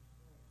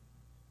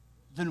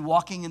 Than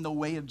walking in the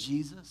way of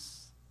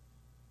Jesus?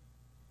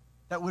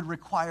 That would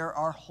require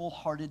our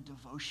wholehearted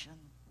devotion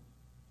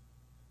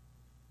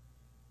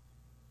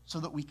so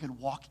that we could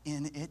walk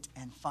in it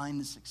and find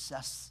the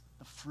success,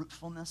 the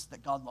fruitfulness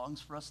that God longs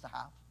for us to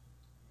have?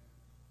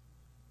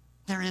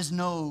 There is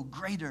no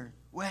greater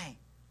way.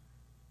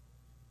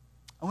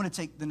 I want to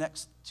take the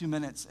next 2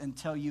 minutes and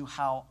tell you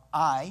how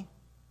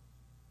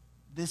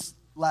this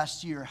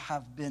last year,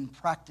 have been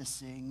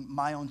practicing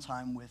my own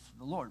time with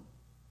the Lord.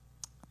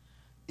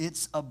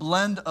 It's a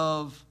blend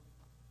of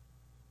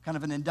kind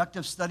of an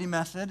inductive study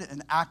method,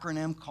 an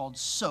acronym called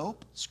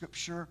SOAP,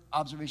 Scripture,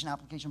 Observation,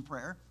 Application,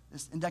 Prayer,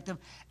 this inductive,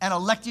 and a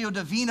Lectio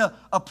Divina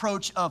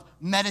approach of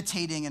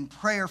meditating and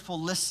prayerful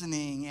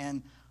listening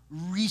and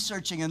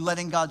researching and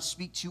letting God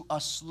speak to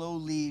us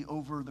slowly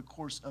over the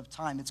course of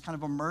time. It's kind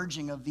of a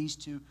merging of these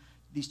two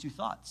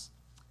thoughts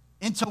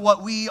into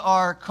what we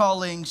are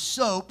calling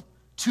SOAP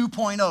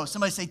 2.0.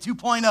 Somebody say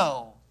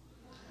 2.0.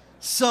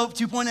 SOAP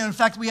 2.0. In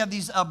fact, we have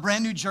these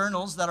brand new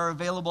journals that are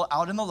available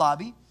out in the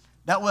lobby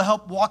that will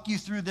help walk you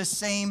through this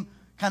same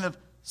kind of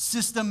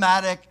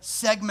systematic,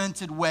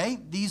 segmented way.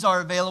 These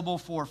are available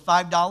for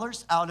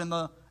 $5 out in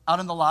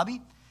the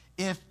lobby.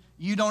 If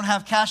you don't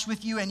have cash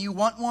with you and you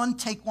want one,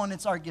 take one.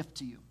 It's our gift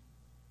to you.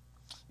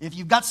 If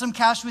you've got some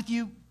cash with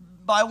you,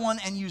 buy one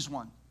and use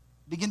one.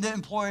 Begin to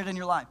employ it in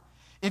your life.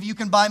 If you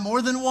can buy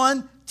more than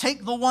one,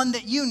 take the one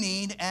that you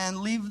need and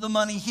leave the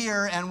money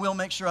here, and we'll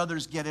make sure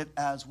others get it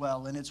as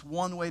well. And it's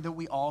one way that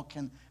we all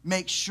can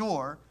make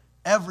sure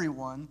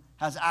everyone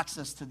has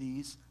access to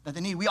these that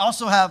they need. We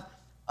also have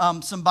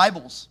some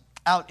Bibles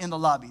out in the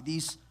lobby,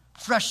 these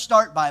Fresh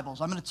Start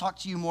Bibles. I'm going to talk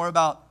to you more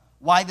about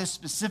why this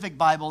specific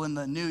Bible in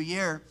the new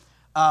year.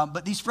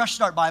 But these Fresh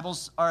Start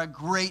Bibles are a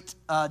great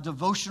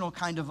devotional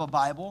kind of a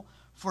Bible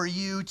for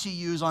you to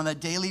use on a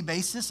daily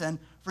basis and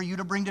for you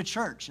to bring to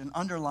church and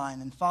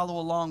underline and follow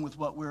along with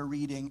what we're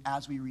reading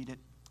as we read it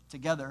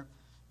together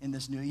in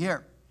this new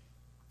year.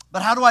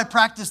 But how do I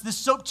practice this?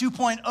 SOAP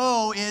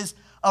 2.0 is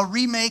a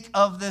remake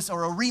of this,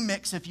 or a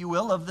remix, if you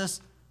will, of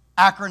this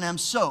acronym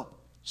SOAP.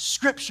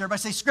 Scripture,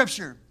 everybody say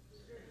Scripture.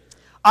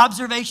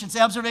 Observation,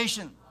 say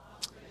observation.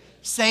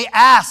 Say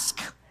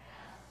ask.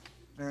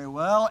 Very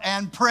well.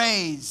 And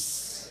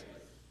praise.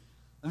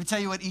 Let me tell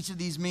you what each of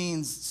these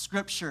means.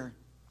 Scripture.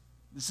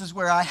 This is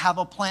where I have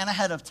a plan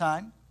ahead of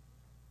time.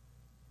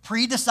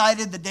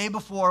 Pre-decided the day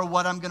before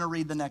what I'm going to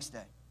read the next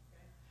day.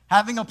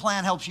 Having a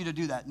plan helps you to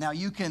do that. Now,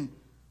 you can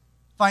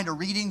find a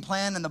reading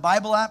plan in the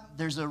Bible app.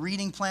 There's a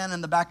reading plan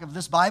in the back of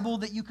this Bible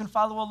that you can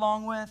follow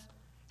along with.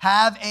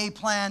 Have a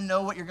plan,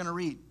 know what you're going to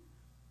read.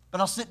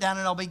 But I'll sit down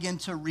and I'll begin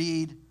to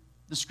read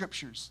the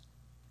scriptures.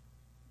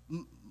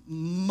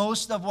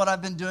 Most of what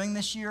I've been doing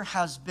this year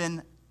has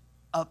been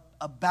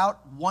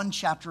about one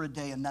chapter a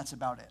day, and that's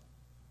about it.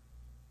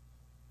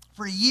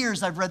 For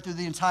years, I've read through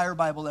the entire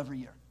Bible every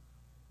year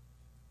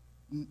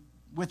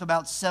with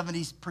about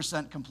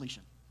 70%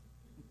 completion.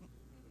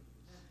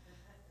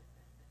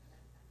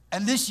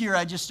 And this year,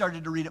 I just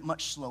started to read it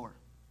much slower.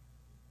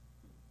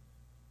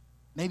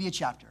 Maybe a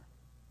chapter.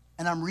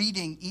 And I'm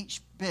reading each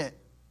bit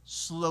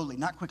slowly,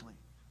 not quickly.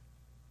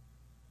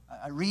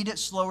 I read it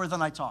slower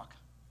than I talk.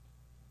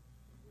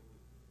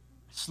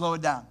 Slow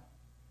it down.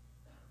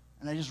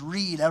 And I just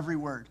read every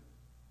word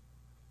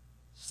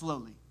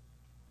slowly,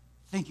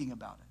 thinking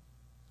about it.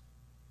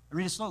 I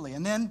read it slowly.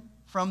 And then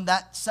from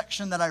that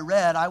section that I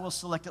read, I will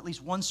select at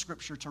least one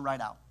scripture to write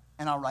out,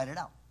 and I'll write it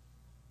out.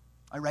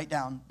 I write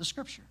down the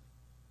scripture,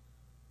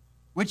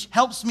 which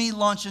helps me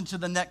launch into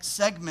the next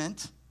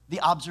segment, the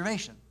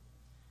observation.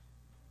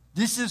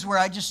 This is where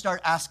I just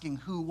start asking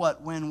who,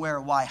 what, when, where,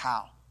 why,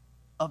 how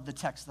of the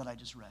text that I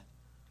just read.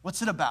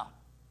 What's it about?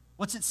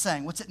 What's it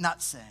saying? What's it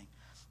not saying?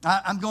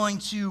 I'm going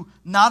to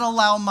not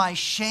allow my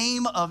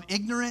shame of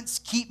ignorance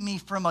keep me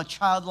from a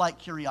childlike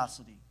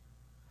curiosity.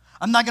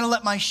 I'm not going to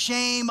let my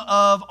shame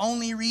of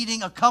only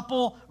reading a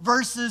couple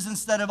verses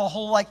instead of a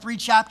whole 3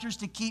 chapters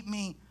to keep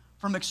me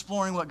from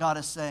exploring what God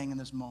is saying in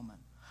this moment.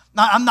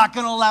 Now, I'm not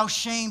going to allow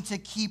shame to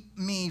keep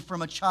me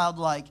from a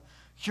childlike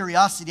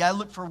curiosity. I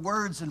look for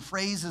words and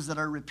phrases that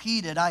are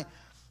repeated. I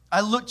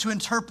look to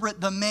interpret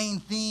the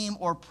main theme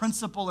or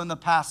principle in the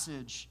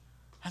passage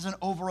as an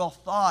overall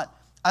thought.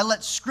 I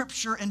let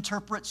Scripture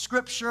interpret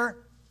Scripture.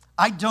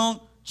 I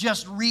don't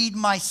just read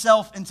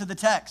myself into the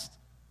text.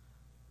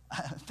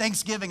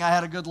 Thanksgiving, I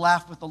had a good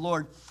laugh with the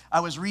Lord. I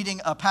was reading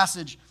a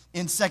passage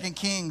in 2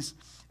 Kings,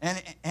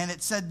 and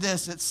it said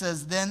this. It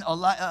says, then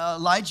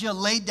Elijah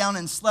laid down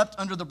and slept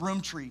under the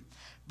broom tree.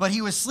 But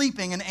he was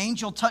sleeping. An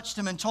angel touched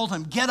him and told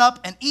him, get up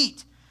and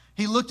eat.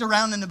 He looked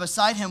around, and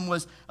beside him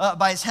was,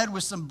 by his head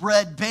was some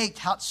bread baked,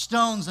 hot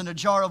stones, and a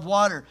jar of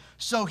water.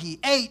 So he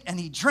ate and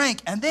he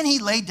drank, and then he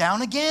lay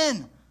down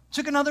again,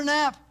 took another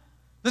nap.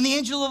 Then the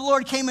angel of the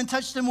Lord came and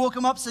touched him, woke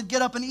him up, said,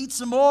 get up and eat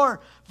some more,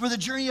 for the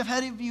journey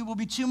ahead of you will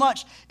be too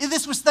much. If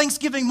this was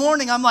Thanksgiving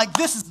morning, I'm like,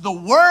 this is the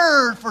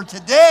word for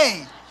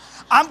today.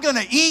 I'm going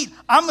to eat,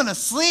 I'm going to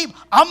sleep,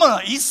 I'm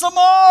going to eat some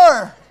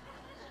more.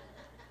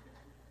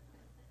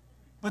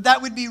 But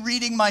that would be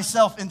reading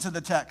myself into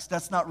the text.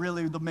 That's not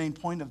really the main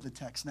point of the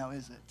text now,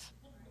 is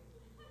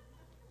it?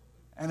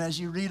 And as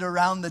you read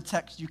around the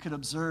text, you could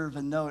observe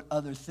and note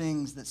other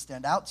things that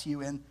stand out to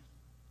you. And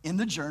in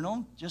the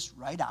journal, just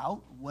write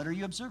out, what are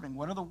you observing?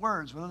 What are the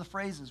words? What are the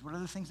phrases? What are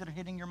the things that are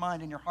hitting your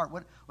mind and your heart?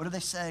 What are they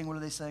saying? What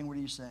are they saying? What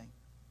are you saying?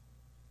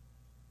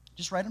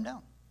 Just write them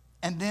down.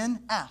 And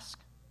then ask.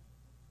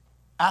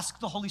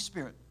 Ask the Holy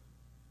Spirit,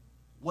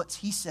 what's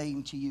He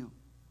saying to you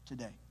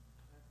today?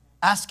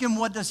 Ask Him,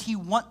 what does He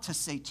want to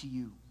say to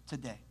you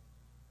today?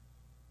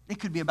 It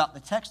could be about the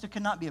text. It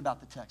could not be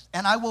about the text.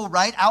 And I will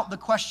write out the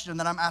question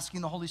that I'm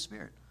asking the Holy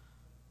Spirit.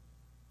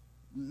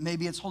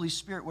 Maybe it's, Holy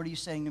Spirit, what are you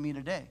saying to me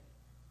today?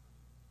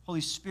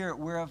 Holy Spirit,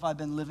 where have I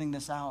been living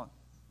this out?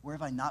 Where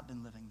have I not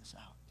been living this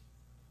out?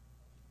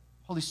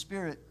 Holy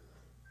Spirit,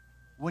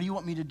 what do you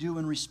want me to do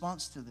in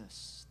response to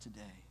this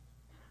today?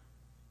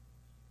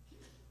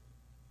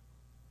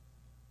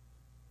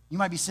 You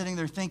might be sitting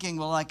there thinking,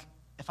 well,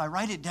 if I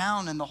write it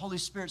down and the Holy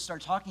Spirit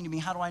starts talking to me,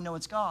 how do I know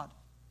it's God?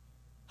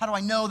 How do I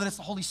know that it's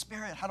the Holy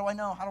Spirit? How do I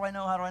know? How do I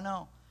know? How do I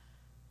know?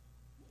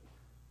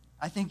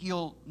 I think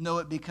you'll know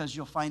it because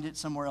you'll find it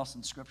somewhere else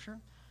in Scripture.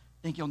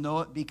 I think you'll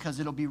know it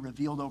because it'll be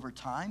revealed over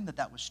time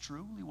that was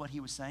truly what He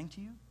was saying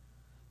to you.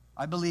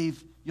 I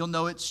believe you'll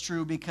know it's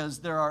true because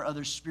there are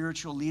other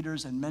spiritual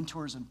leaders and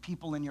mentors and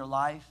people in your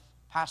life,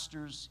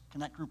 pastors,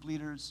 connect group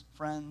leaders,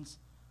 friends,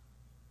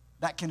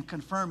 that can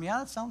confirm, yeah,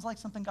 that sounds like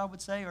something God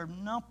would say, or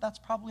nope, that's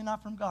probably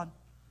not from God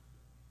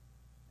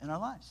in our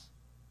lives.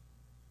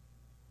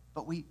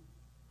 But we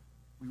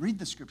read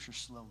the Scripture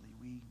slowly.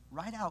 We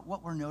write out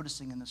what we're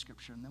noticing in the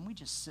Scripture, and then we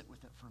just sit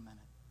with it for a minute,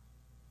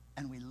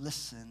 and we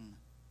listen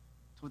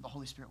to what the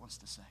Holy Spirit wants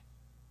to say.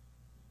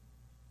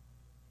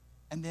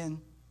 And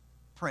then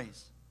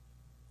praise.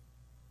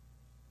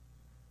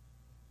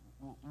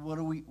 What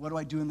do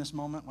I do in this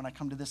moment when I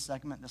come to this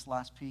segment, this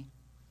last P?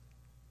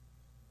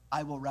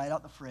 I will write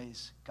out the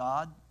phrase,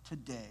 God,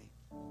 today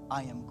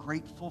I am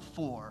grateful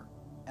for,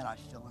 and I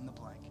fill in the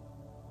blank.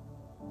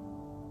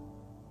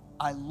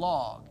 I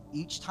log,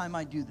 each time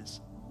I do this,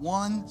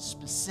 one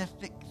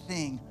specific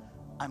thing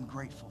I'm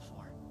grateful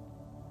for.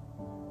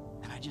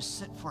 And I just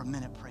sit for a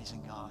minute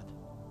praising God,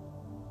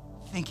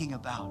 thinking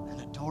about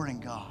and adoring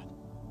God,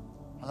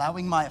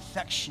 allowing my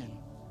affection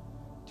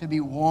to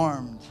be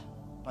warmed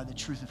by the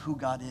truth of who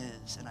God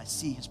is, and I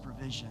see His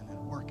provision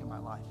and work in my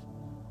life.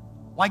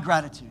 Why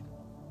gratitude?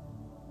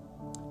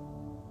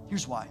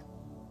 Here's why.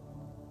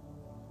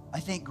 I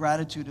think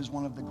gratitude is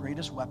one of the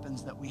greatest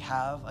weapons that we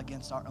have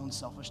against our own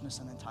selfishness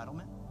and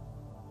entitlement.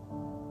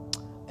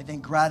 I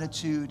think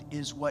gratitude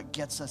is what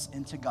gets us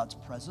into God's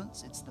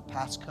presence. It's the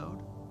passcode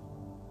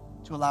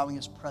to allowing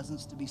his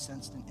presence to be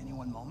sensed in any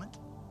one moment.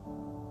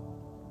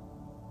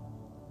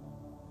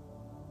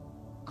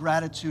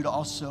 Gratitude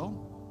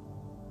also,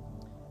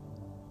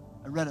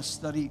 I read a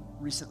study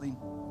recently,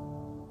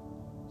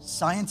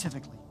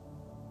 scientifically,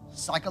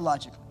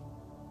 psychologically,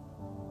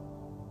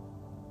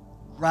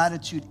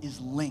 gratitude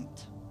is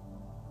linked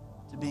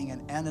to being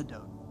an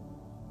antidote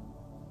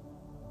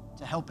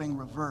to helping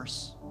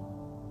reverse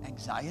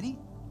anxiety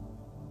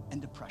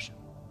and depression.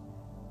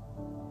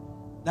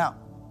 Now,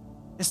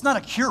 it's not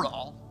a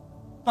cure-all.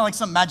 It's not like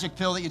some magic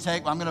pill that you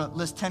take. Well, I'm going to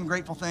list 10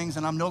 grateful things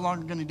and I'm no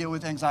longer going to deal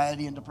with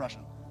anxiety and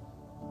depression.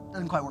 It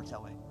doesn't quite work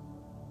that way.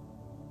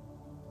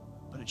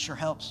 But it sure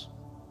helps.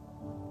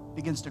 It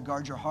begins to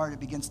guard your heart. It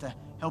begins to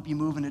help you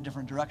move in a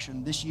different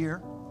direction. This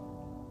year,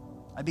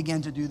 I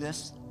began to do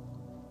this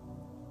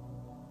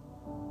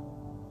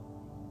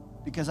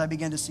because I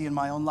began to see in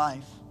my own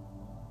life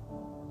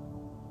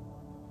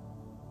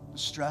the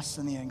stress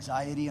and the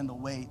anxiety and the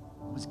weight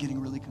was getting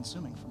really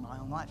consuming for my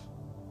own life.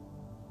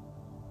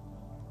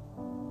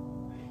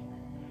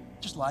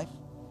 Just life,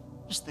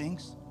 just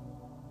things.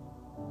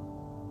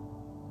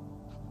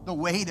 The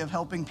weight of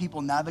helping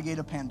people navigate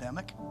a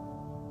pandemic,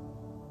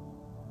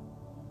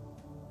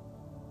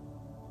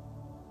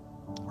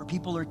 where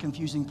people are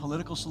confusing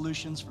political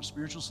solutions for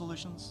spiritual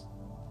solutions.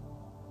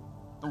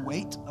 The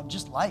weight of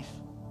just life,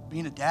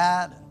 being a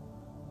dad,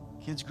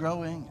 and kids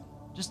growing,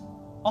 and just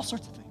all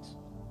sorts of things.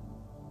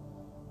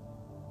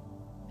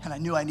 And I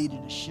knew I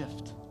needed to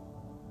shift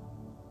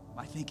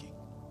my thinking.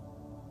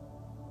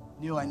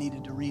 I knew I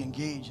needed to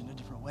re-engage in a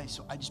different way,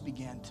 so I just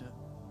began to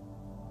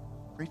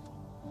grateful.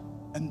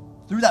 And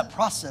through that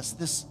process,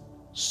 this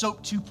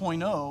SOAP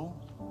 2.0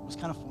 was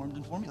kind of formed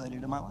and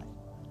formulated in my life.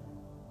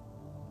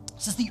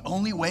 Is this the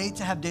only way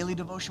to have daily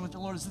devotion with the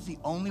Lord? Is this the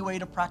only way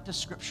to practice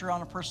Scripture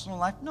on a personal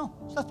life? No,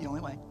 it's not the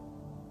only way.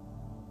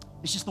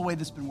 It's just the way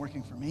that's been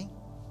working for me,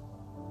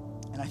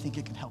 and I think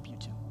it can help you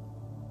too.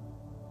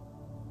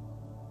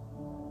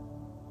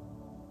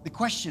 The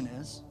question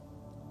is,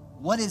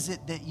 what is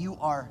it that you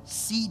are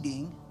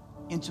seeding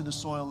into the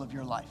soil of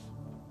your life?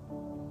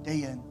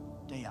 Day in,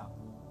 day out.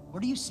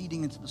 What are you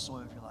seeding into the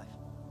soil of your life?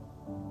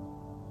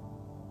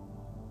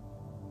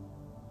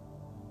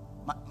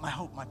 My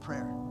hope, my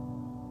prayer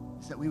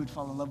is that we would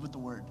fall in love with the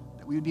Word,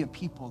 that we would be a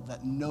people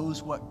that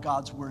knows what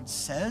God's Word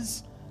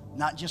says,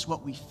 not just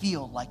what we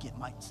feel like it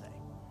might say.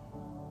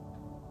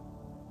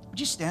 Would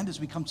you stand as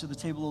we come to the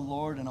table of the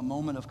Lord in a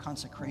moment of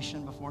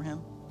consecration before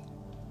Him?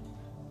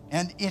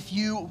 And if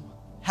you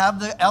have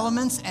the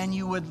elements and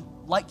you would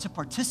like to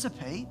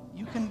participate,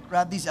 you can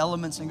grab these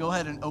elements and go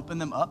ahead and open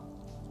them up.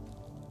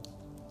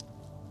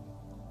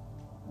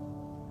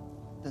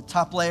 The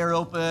top layer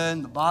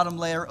open, the bottom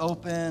layer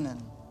open,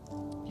 and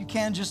you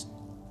can just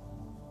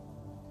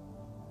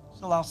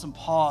allow some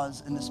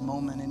pause in this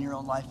moment in your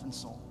own life and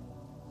soul.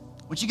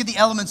 Once you get the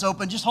elements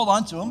open, just hold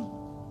on to them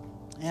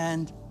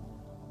and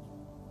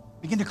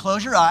begin to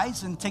close your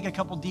eyes and take a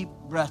couple deep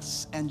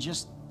breaths and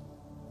just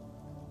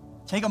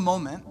take a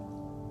moment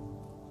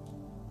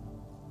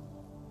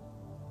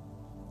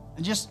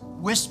and just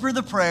whisper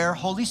the prayer,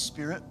 Holy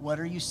Spirit,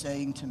 what are you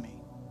saying to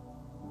me?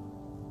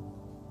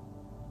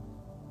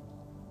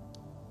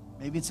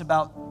 Maybe it's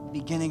about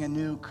beginning a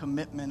new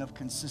commitment of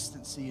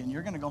consistency, and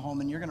you're going to go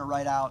home and you're going to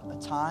write out a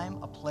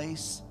time, a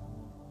place,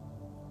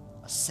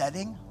 a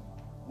setting,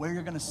 where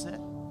you're going to sit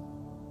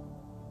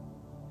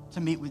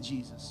to meet with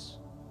Jesus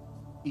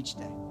each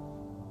day,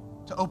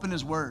 to open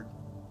His Word,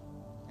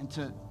 and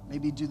to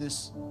maybe do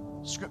this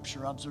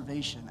Scripture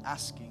observation,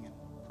 asking and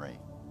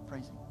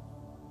praising.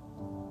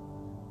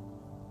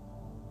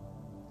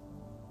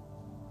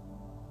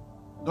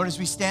 Lord, as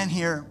we stand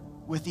here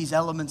with these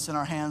elements in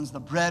our hands, the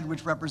bread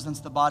which represents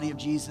the body of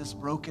Jesus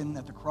broken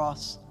at the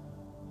cross,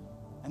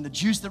 and the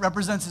juice that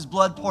represents His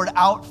blood poured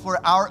out for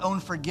our own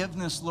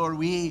forgiveness, Lord,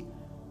 we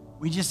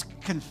just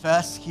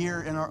confess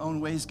here in our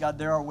own ways, God,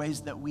 there are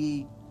ways that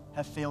we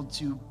have failed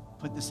to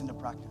put this into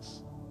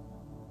practice.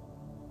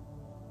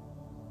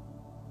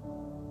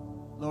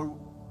 Lord,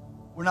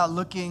 we're not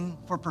looking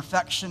for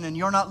perfection, and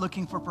you're not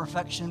looking for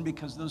perfection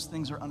because those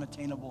things are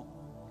unattainable.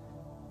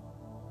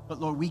 But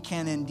Lord, we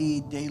can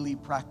indeed daily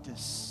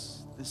practice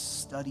this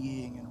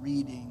studying and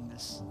reading,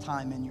 this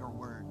time in your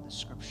word, this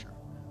Scripture.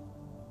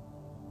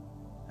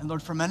 And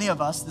Lord, for many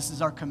of us, this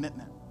is our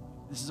commitment.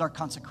 This is our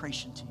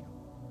consecration to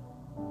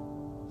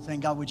you. Saying,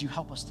 God, would you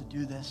help us to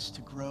do this,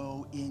 to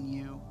grow in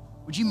you?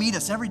 Would you meet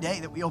us every day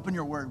that we open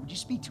your word? Would you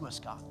speak to us,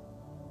 God?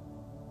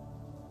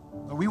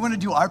 Lord, we want to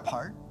do our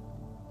part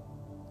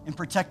in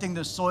protecting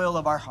the soil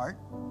of our heart,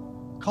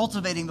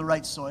 cultivating the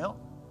right soil,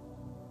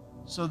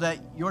 so that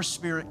your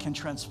Spirit can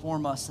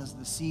transform us as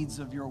the seeds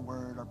of your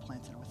word are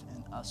planted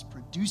within us,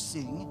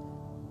 producing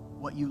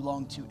what you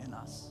long to in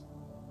us.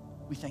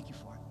 We thank you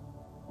for it.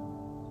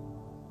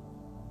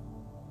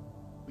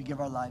 We give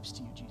our lives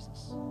to you,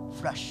 Jesus,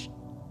 fresh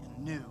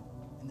and new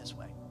in this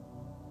way.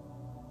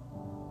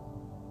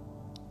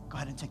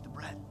 ahead and take the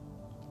bread.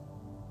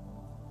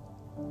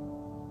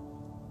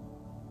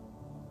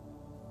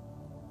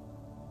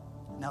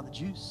 Now the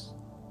juice.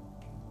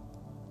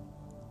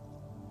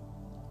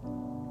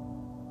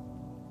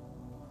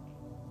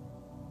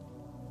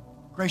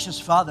 Gracious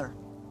Father,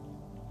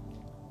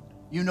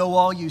 you know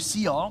all, you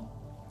see all.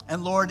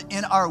 And Lord,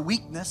 in our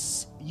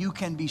weakness, you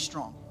can be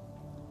strong.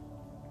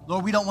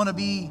 Lord, we don't want to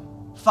be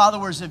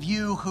followers of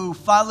you who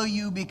follow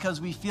you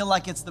because we feel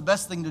like it's the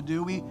best thing to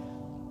do. We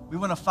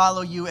want to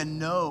follow you and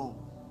know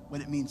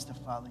what it means to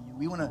follow you.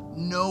 We want to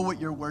know what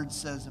your word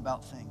says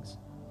about things.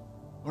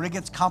 Lord, it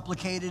gets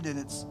complicated and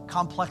it's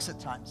complex at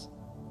times.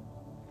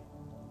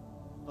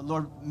 But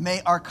Lord,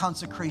 may our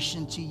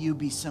consecration to you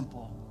be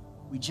simple.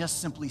 We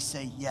just simply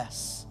say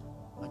yes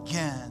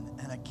again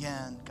and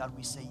again. God,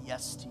 we say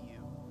yes to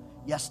you.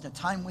 Yes to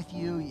time with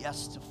you.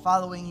 Yes to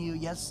following you.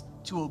 Yes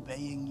to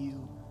obeying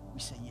you. We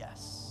say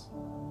yes.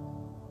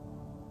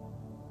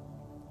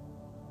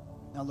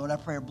 Now, Lord, I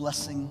pray a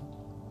blessing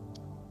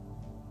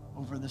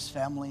over this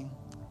family.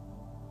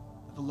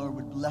 That the Lord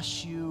would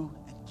bless you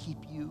and keep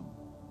you.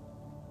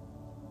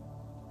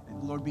 May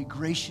the Lord be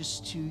gracious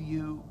to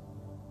you.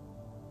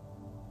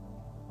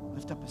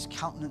 Lift up his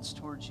countenance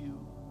towards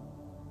you.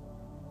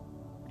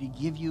 Would he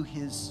give you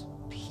his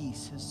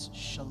peace, his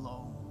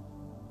shalom,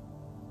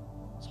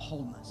 his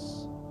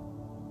wholeness.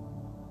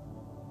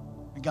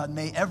 And God,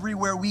 may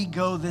everywhere we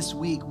go this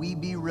week, we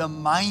be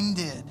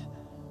reminded,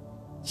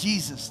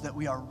 Jesus, that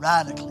we are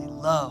radically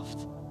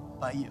loved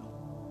by you.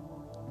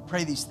 We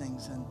pray these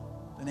things in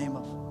the name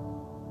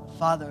of the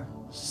Father,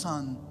 the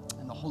Son,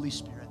 and the Holy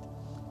Spirit.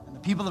 And the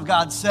people of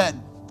God said,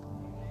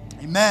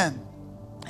 amen.